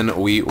 and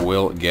then we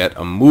will get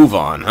a move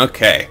on.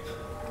 Okay.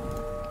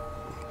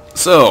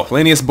 So,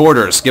 Lanius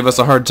Borders, give us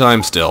a hard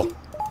time still.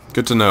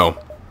 Good to know.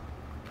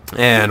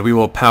 And we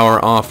will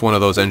power off one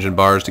of those engine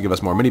bars to give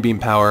us more mini-beam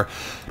power.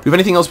 Do we have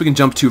anything else we can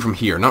jump to from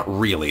here? Not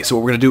really. So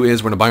what we're going to do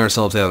is we're going to buy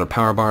ourselves another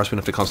power bar, so we don't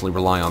have to constantly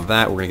rely on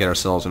that. We're going to get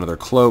ourselves another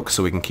cloak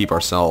so we can keep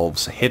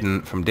ourselves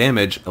hidden from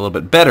damage a little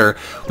bit better.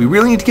 We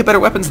really need to get better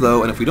weapons,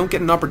 though, and if we don't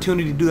get an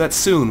opportunity to do that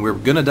soon, we're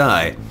going to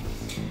die.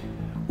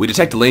 We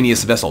detect a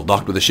Lanius vessel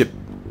docked with a ship...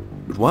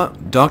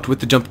 What? Docked with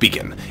the jump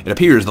beacon. It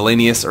appears the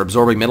Lanius are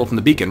absorbing metal from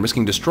the beacon,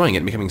 risking destroying it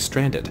and becoming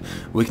stranded.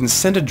 We can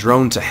send a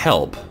drone to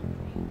help.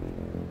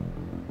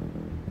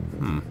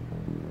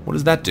 What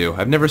does that do?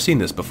 I've never seen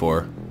this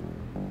before.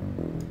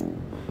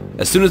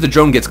 As soon as the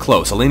drone gets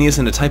close, a Lanius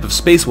in a type of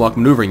spacewalk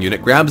maneuvering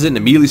unit grabs it and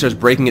immediately starts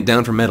breaking it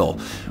down for metal.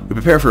 We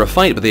prepare for a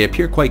fight, but they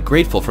appear quite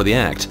grateful for the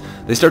act.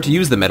 They start to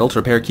use the metal to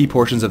repair key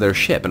portions of their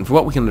ship, and from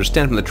what we can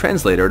understand from the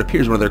translator, it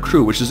appears one of their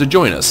crew wishes to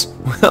join us.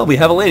 Well, we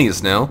have a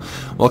Lanius now.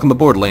 Welcome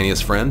aboard,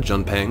 Lanius friend,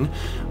 Junpeng.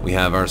 We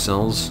have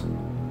ourselves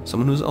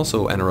someone who's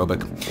also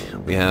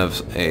anaerobic. We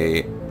have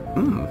a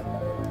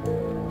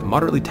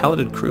moderately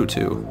talented crew,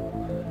 too.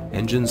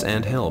 Engines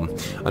and helm.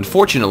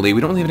 Unfortunately, we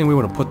don't have anywhere we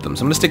want to put them,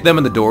 so I'm going to stick them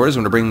in the doors.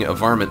 I'm going to bring a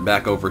varmint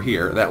back over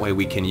here. That way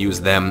we can use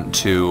them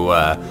to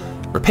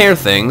repair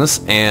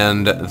things,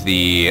 and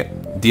the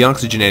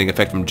deoxygenating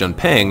effect from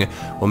Junpeng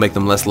will make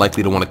them less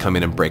likely to want to come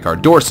in and break our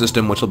door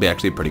system, which will be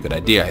actually a pretty good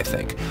idea, I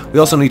think. We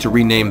also need to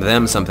rename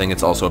them something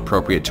that's also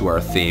appropriate to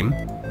our theme.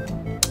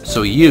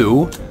 So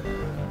you...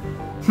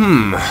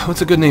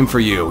 what's a good name for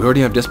you? We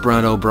already have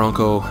Desperado,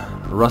 Bronco,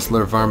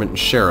 Rustler, Varmint, and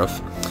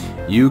Sheriff.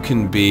 You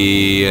can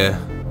be...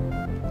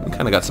 We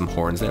kind of got some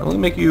horns there. Let's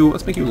make you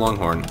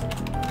Longhorn.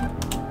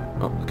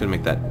 Oh, I couldn't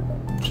make that.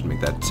 Should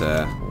make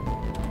that.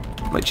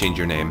 Might change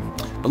your name.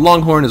 But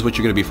Longhorn is what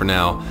you're going to be for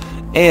now,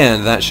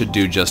 and that should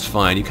do just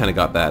fine. You kind of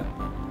got that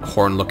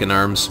horn-looking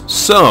arms.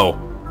 So,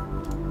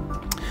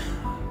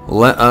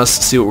 let us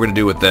see what we're going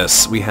to do with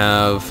this. We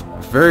have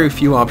very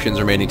few options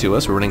remaining to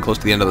us. We're running close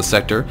to the end of the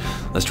sector.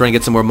 Let's try and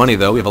get some more money,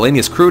 though. We have a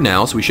Lanius crew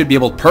now, so we should be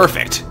able,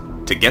 perfect,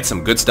 to get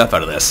some good stuff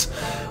out of this.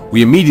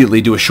 We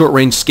immediately do a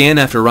short-range scan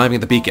after arriving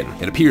at the beacon.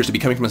 It appears to be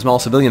coming from a small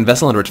civilian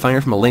vessel under fire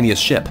from a Lanius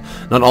ship.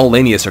 Not all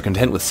Lanius are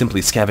content with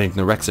simply scavenging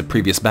the wrecks of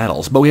previous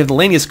battles, but we have the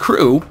Lanius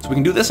crew, so we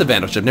can do this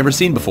event, which I've never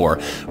seen before.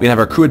 We can have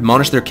our crew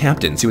admonish their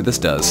captain, see what this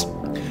does.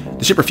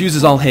 The ship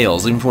refuses all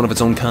hails, even for one of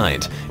its own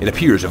kind. It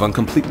appears to have gone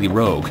completely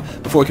rogue.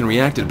 Before we can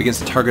react, it begins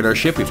to target our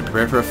ship. We have to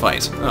prepare for a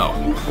fight. Oh.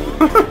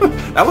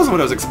 That wasn't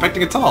what I was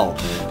expecting at all.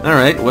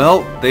 Alright,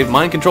 well, they've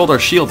mind-controlled our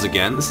shields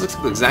again. This looks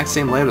like the exact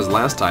same layout as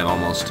last time,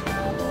 almost.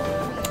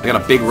 They got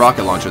a big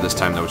rocket launcher this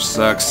time, though, which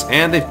sucks.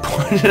 And they've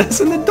pointed us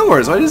in the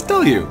door, so I just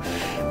tell you.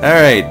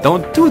 Alright,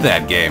 don't do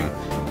that, game.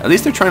 At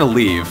least they're trying to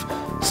leave.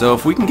 So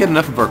if we can get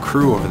enough of our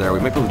crew over there, we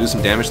might be able to do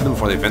some damage to them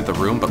before they vent the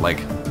room, but,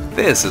 like,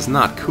 this is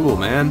not cool,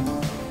 man.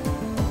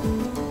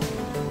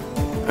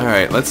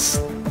 Alright, let's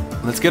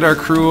get our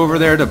crew over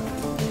there to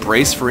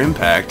brace for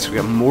impact. We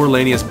got more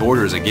Lanius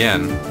Borders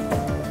again.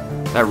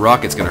 That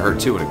rocket's gonna hurt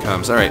too when it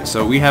comes. Alright,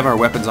 so we have our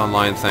weapons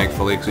online,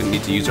 thankfully, because we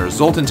need to use our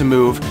Zoltan to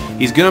move.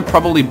 He's gonna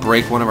probably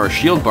break one of our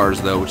shield bars,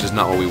 though, which is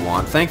not what we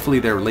want. Thankfully,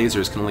 their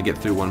lasers can only get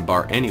through one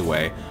bar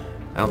anyway.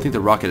 I don't think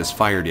the rocket is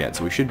fired yet,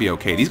 so we should be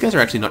okay. These guys are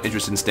actually not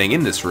interested in staying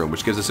in this room,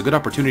 which gives us a good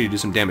opportunity to do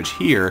some damage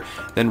here,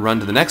 then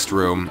run to the next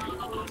room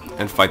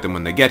and fight them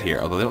when they get here,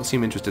 although they don't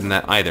seem interested in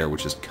that either,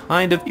 which is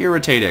kind of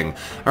irritating.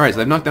 Alright, so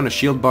they've knocked down a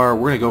shield bar.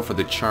 We're going to go for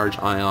the charge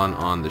ion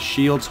on the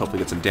shields, hopefully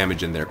get some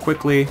damage in there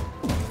quickly.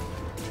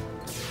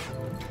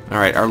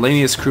 Alright, our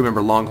Lanius crew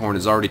member Longhorn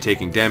is already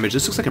taking damage.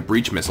 This looks like a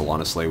breach missile,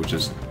 honestly, which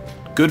is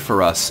good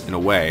for us in a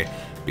way,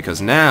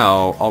 because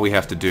now all we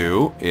have to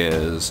do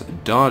is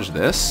dodge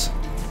this,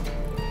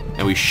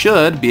 and we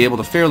should be able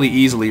to fairly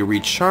easily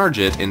recharge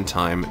it in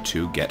time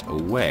to get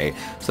away.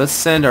 So let's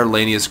send our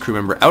Lanius crew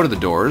member out of the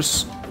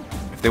doors.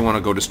 If they want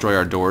to go destroy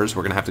our doors,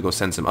 we're going to have to go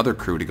send some other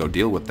crew to go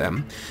deal with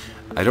them.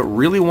 I don't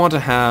really want to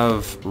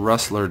have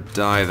Rustler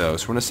die, though,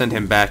 so we're going to send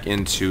him back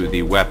into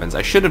the weapons.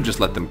 I should have just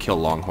let them kill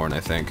Longhorn,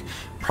 I think.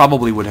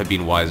 Probably would have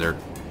been wiser.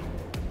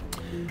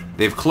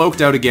 They've cloaked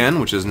out again,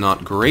 which is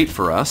not great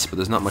for us, but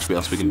there's not much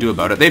else we can do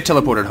about it. They've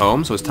teleported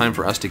home, so it's time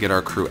for us to get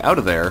our crew out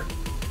of there.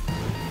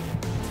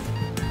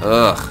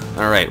 Ugh.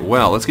 Alright,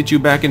 well, let's get you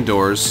back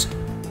indoors.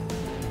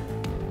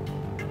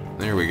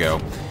 There we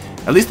go.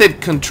 At least they've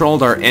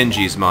controlled our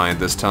NG's mind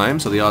this time,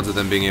 so the odds of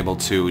them being able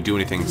to do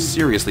anything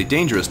seriously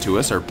dangerous to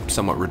us are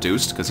somewhat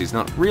reduced, because he's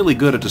not really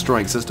good at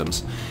destroying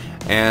systems.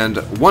 And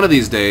one of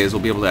these days,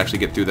 we'll be able to actually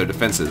get through their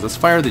defenses. Let's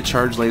fire the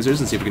charge lasers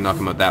and see if we can knock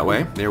them out that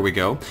way. There we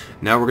go.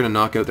 Now we're going to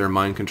knock out their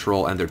mind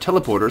control and their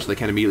teleporter, so they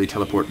can't immediately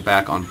teleport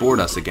back on board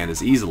us again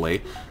as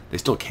easily. They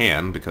still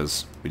can,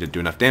 because we didn't do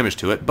enough damage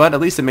to it, but at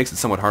least it makes it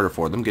somewhat harder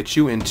for them. Get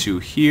you into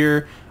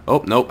here.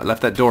 Oh, nope, I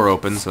left that door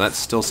open, so that's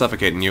still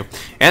suffocating you.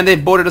 And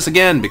they've boarded us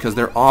again, because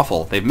they're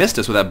awful. They've missed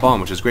us with that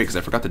bomb, which is great, because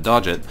I forgot to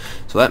dodge it.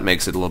 So that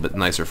makes it a little bit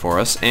nicer for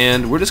us.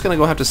 And we're just going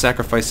to go have to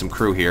sacrifice some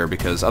crew here,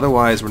 because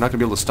otherwise we're not going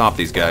to be able to stop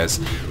these guys.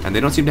 And they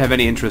don't seem to have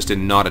any interest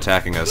in not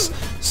attacking us.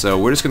 So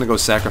we're just going to go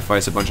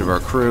sacrifice a bunch of our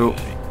crew.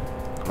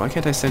 Why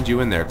can't I send you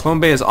in there? Clone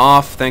Bay is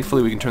off.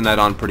 Thankfully, we can turn that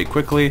on pretty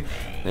quickly.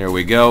 There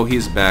we go.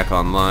 He's back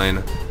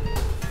online.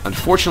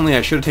 Unfortunately,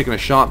 I should have taken a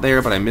shot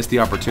there, but I missed the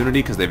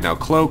opportunity because they've now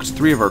cloaked.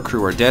 3 of our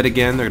crew are dead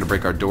again. They're going to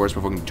break our doors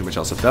before we can do too much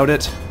else about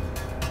it,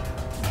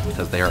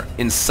 because they are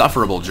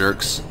insufferable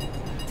jerks.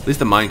 At least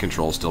the mind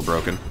control is still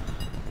broken.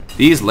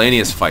 These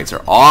Lanius fights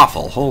are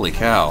awful. Holy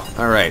cow.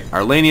 Alright,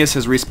 our Lanius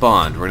has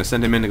respawned. We're going to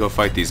send him in to go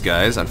fight these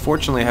guys.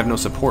 Unfortunately, I have no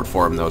support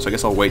for him, though, so I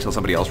guess I'll wait till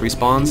somebody else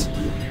respawns.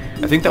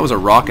 I think that was a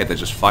rocket that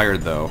just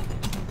fired, though.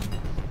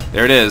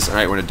 There it is.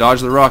 Alright, we're going to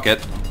dodge the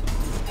rocket.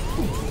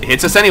 It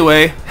hits us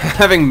anyway.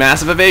 Having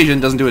massive evasion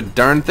doesn't do a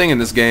darn thing in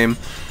this game.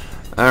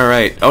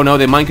 Alright. Oh no,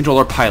 they mind control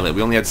our pilot.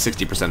 We only had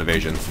 60%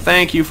 evasion.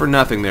 Thank you for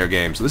nothing there,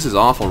 game. So this is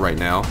awful right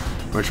now.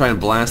 We're going to try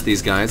and blast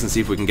these guys and see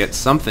if we can get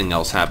something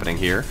else happening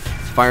here.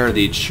 Fire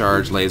the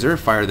charge laser.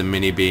 Fire the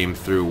mini beam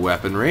through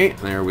weaponry.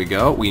 There we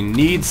go. We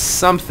need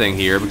something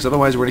here, because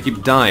otherwise we're going to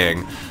keep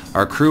dying.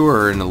 Our crew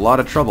are in a lot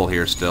of trouble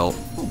here still.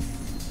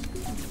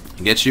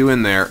 Get you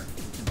in there.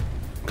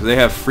 Because they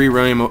have free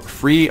reign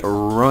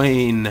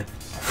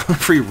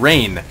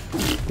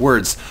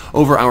words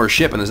over our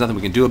ship, and there's nothing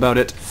we can do about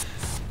it.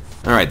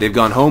 Alright, they've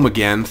gone home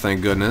again,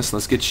 thank goodness.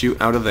 Let's get you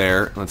out of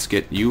there. Let's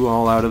get you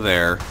all out of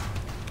there.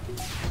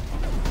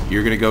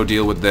 You're gonna go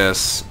deal with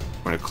this.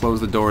 We're gonna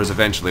close the doors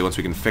eventually once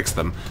we can fix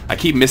them. I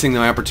keep missing the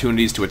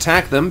opportunities to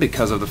attack them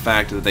because of the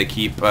fact that they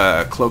keep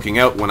cloaking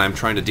out when I'm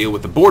trying to deal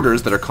with the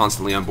boarders that are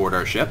constantly on board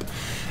our ship.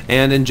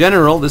 And in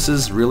general, this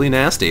is really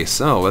nasty.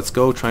 So let's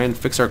go try and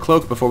fix our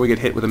cloak before we get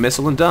hit with a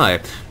missile and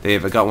die.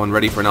 They've got one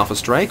ready for an alpha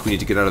strike. We need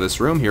to get out of this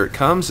room. Here it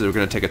comes. We're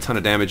going to take a ton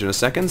of damage in a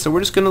second. So we're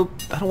just going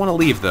to... I don't want to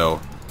leave, though.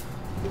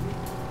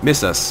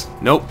 Miss us.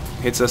 Nope.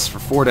 Hits us for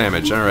 4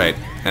 damage. Alright.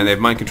 And they've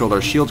mind controlled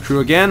our shield crew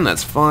again.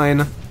 That's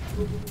fine.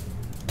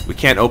 We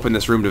can't open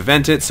this room to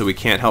vent it, so we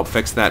can't help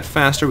fix that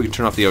faster. We can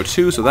turn off the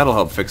O2, so that'll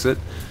help fix it.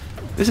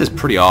 This is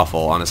pretty awful,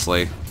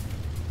 honestly.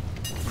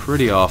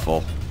 Pretty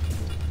awful.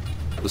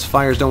 Those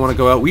fires don't want to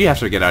go out. We have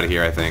to get out of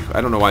here, I think.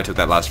 I don't know why I took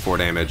that last 4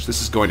 damage.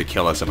 This is going to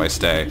kill us if I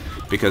stay,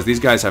 because these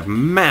guys have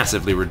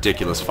massively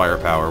ridiculous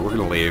firepower. We're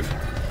going to leave.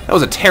 That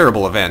was a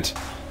terrible event,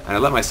 and I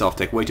let myself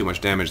take way too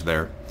much damage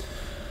there.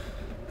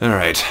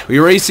 Alright. We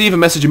receive a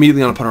message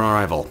immediately upon our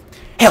arrival.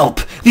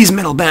 Help! These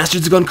metal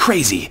bastards have gone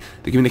crazy!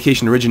 The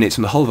communication originates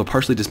from the hull of a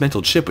partially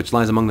dismantled ship which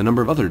lies among the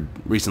number of other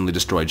recently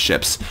destroyed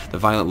ships. The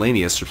violent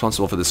Lanius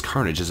responsible for this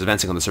carnage is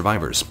advancing on the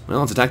survivors. Well,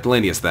 let's attack the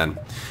Lanius then.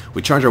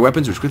 We charge our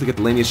weapons, which quickly get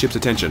the Lanius ship's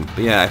attention.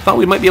 But yeah, I thought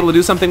we might be able to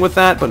do something with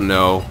that, but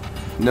no.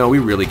 No, we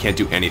really can't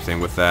do anything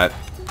with that.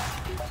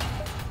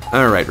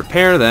 Alright,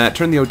 repair that,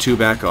 turn the O2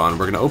 back on.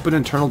 We're going to open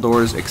internal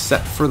doors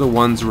except for the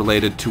ones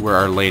related to where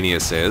our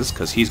Lanius is,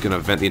 because he's going to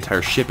vent the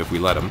entire ship if we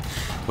let him.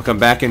 We'll come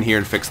back in here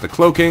and fix the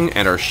cloaking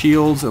and our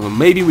shields, and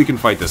maybe we can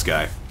fight this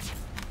guy.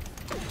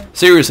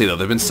 Seriously though,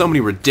 there have been so many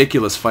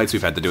ridiculous fights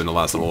we've had to do in the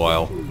last little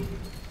while.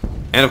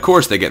 And of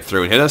course they get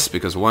through and hit us,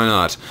 because why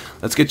not?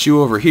 Let's get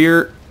you over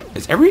here.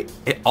 Is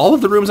all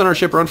of the rooms on our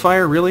ship are on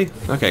fire? Really?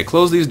 Okay,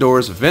 close these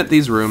doors, vent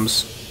these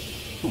rooms.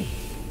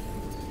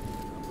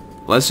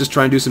 Let's just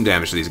try and do some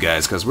damage to these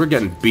guys, because we're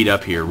getting beat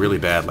up here really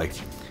badly.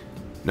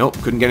 Nope,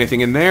 couldn't get anything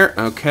in there.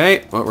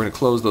 Okay, well, we're going to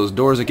close those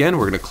doors again.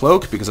 We're going to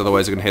cloak, because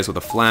otherwise they're going to hit us with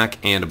a flak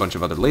and a bunch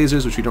of other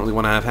lasers, which we don't really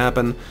want to have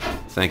happen.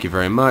 Thank you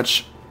very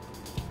much.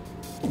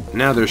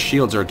 Now their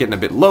shields are getting a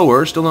bit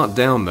lower. Still not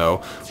down, though.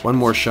 One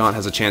more shot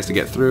has a chance to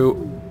get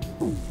through.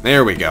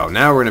 There we go.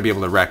 Now we're going to be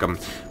able to wreck them.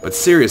 But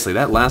seriously,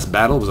 that last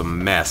battle was a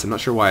mess. I'm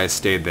not sure why I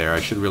stayed there. I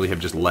should really have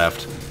just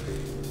left,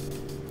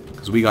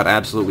 because we got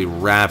absolutely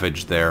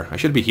ravaged there. I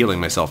should be healing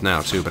myself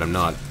now, too, but I'm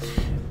not.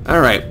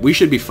 Alright, we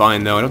should be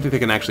fine, though. I don't think they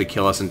can actually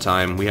kill us in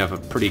time. We have a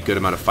pretty good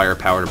amount of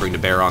firepower to bring to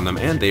bear on them,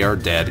 and they are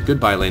dead.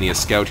 Goodbye, Lanius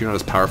Scout. You're not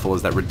as powerful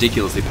as that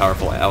ridiculously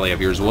powerful ally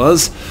of yours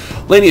was.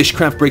 Lanius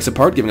craft breaks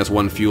apart, giving us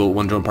 1 fuel,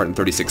 1 drone part, and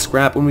 36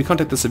 scrap. When we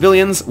contact the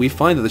civilians, we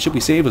find that the ship we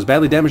saved was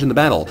badly damaged in the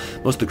battle.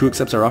 Most of the crew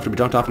accepts our offer to be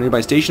dropped off at a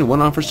nearby station.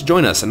 One offers to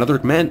join us. Another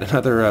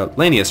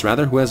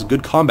Lanius, who has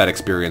good combat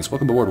experience.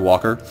 Welcome aboard,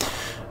 Walker.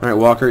 Alright,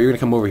 Walker, you're going to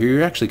come over here.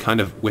 You're actually kind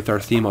of with our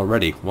theme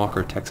already.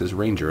 Walker, Texas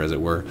Ranger, as it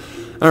were.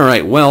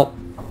 Alright, well,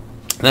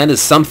 that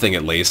is something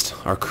at least.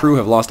 Our crew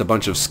have lost a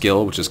bunch of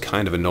skill, which is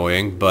kind of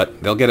annoying,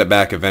 but they'll get it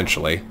back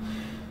eventually.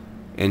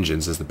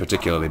 Engines is the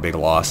particularly big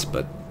loss,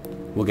 but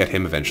we'll get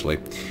him eventually.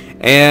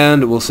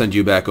 And we'll send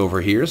you back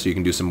over here so you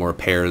can do some more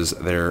repairs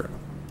there,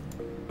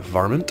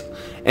 varmint.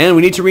 And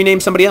we need to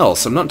rename somebody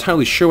else. I'm not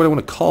entirely sure what I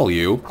want to call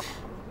you.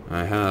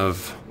 I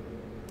have...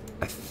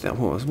 I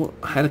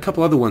had a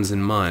couple other ones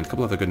in mind, a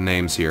couple other good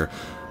names here.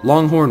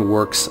 Longhorn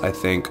works, I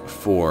think,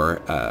 for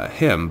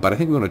him, but I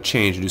think we want to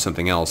change and do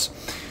something else.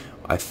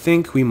 I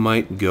think we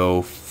might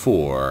go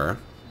for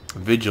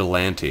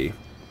Vigilante.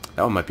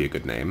 That one might be a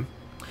good name.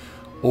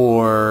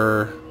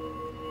 Or...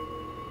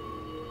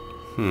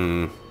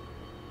 Yeah,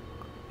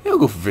 we'll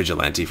go for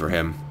Vigilante for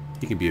him.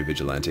 He can be a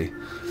Vigilante.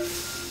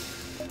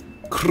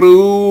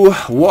 Crew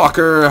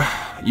Walker,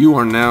 you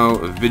are now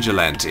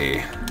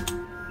Vigilante.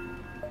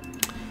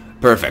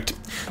 Perfect.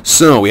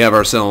 So we have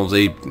ourselves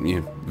a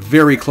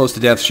very close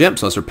to death ship,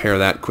 so let's repair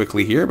that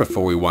quickly here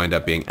before we wind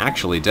up being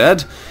actually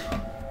dead.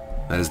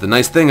 That is the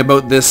nice thing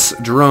about this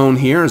drone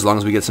here. As long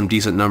as we get some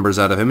decent numbers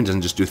out of him, it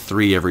doesn't just do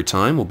 3 every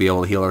time. We'll be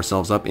able to heal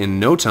ourselves up in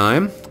no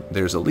time.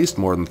 There's at least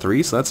more than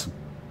 3, so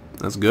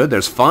that's good.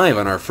 There's 5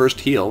 on our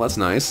first heal. That's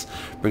nice.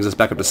 Brings us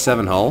back up to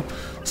 7 hull.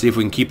 See if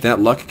we can keep that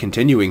luck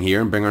continuing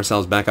here and bring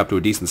ourselves back up to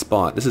a decent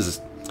spot. This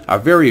is a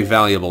very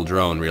valuable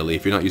drone, really,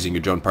 if you're not using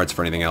your drone parts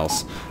for anything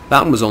else.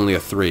 That one was only a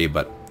 3,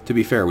 but to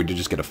be fair, we did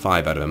just get a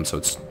 5 out of him, so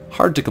it's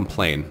hard to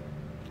complain.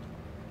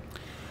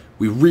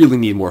 We really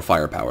need more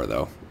firepower,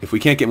 though. If we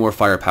can't get more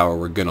firepower,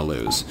 we're gonna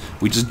lose.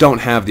 We just don't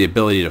have the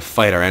ability to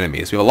fight our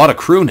enemies. We have a lot of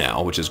crew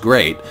now, which is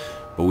great,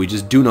 but we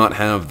just do not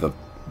have the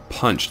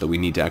punch that we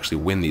need to actually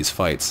win these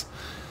fights.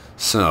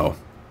 So,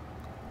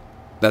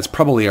 that's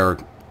probably our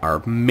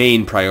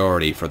main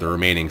priority for the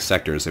remaining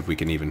sectors, if we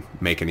can even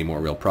make any more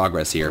real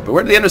progress here. But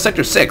we're at the end of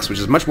Sector 6, which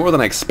is much more than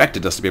I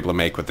expected us to be able to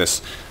make with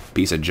this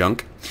piece of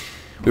junk.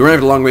 We arrive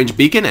at a long-range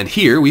beacon, and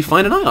here we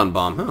find an ion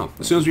bomb. Oh,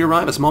 as soon as we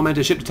arrive, a small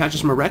mantis ship detaches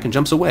from a wreck and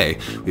jumps away.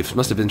 We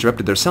must have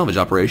interrupted their salvage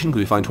operation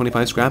because we find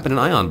 25 scrap and an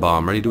ion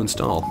bomb ready to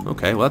install.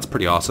 Okay, well that's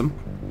pretty awesome.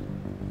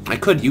 I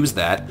could use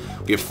that.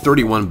 We have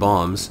 31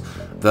 bombs.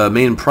 The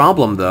main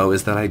problem, though,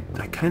 is that I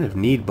kind of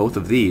need both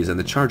of these, and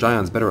the charge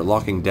ion's better at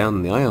locking down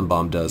than the ion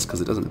bomb does,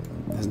 because it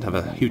doesn't have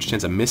a huge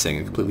chance of missing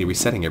and completely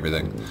resetting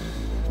everything.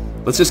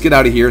 Let's just get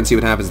out of here and see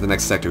what happens in the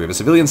next sector. We have a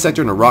civilian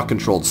sector and a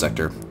rock-controlled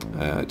sector.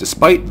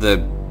 Despite the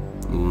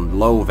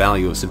low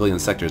value of civilian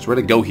sectors, we're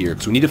going to go here,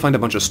 because we need to find a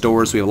bunch of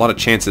stores, so we have a lot of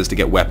chances to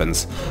get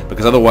weapons,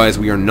 because otherwise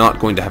we are not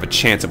going to have a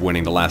chance of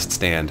winning the last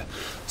stand.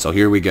 So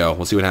here we go.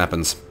 We'll see what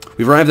happens.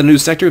 We've arrived at a new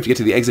sector. If you get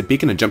to the exit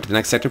beacon and jump to the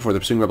next sector before the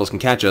pursuing rebels can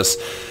catch us.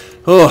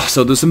 Oh,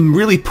 so there's some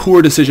really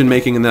poor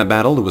decision-making in that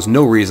battle. There was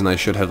no reason I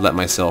should have let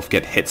myself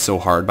get hit so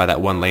hard by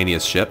that one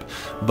Lanius ship.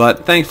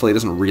 But thankfully, it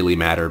doesn't really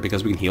matter,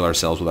 because we can heal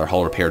ourselves with our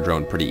hull repair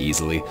drone pretty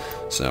easly.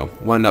 So,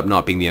 wound up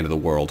not being the end of the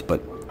world,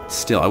 but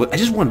still, I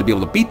just wanted to be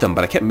able to beat them,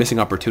 but I kept missing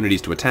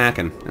opportunities to attack,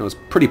 and it was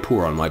pretty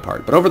poor on my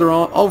part. But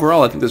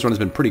overall, I think this run has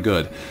been pretty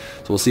good.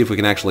 So we'll see if we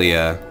can actually,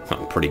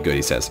 pretty good,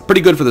 he says.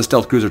 Pretty good for the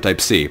Stealth Cruiser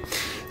Type C.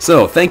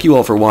 So, thank you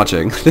all for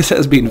watching. This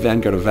has been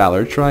Vanguard of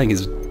Valor, trying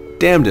his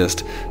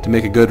damnedest to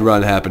make a good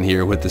run happen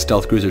here with the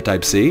Stealth Cruiser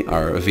Type C,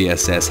 our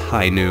VSS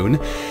High Noon.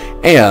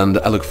 And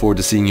I look forward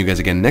to seeing you guys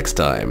again next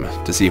time,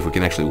 to see if we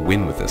can actually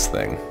win with this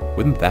thing.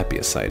 Wouldn't that be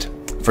a sight?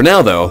 For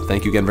now, though,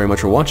 thank you again very much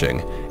for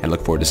watching, and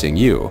look forward to seeing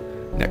you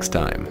next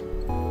time.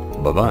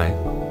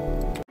 Bye-bye.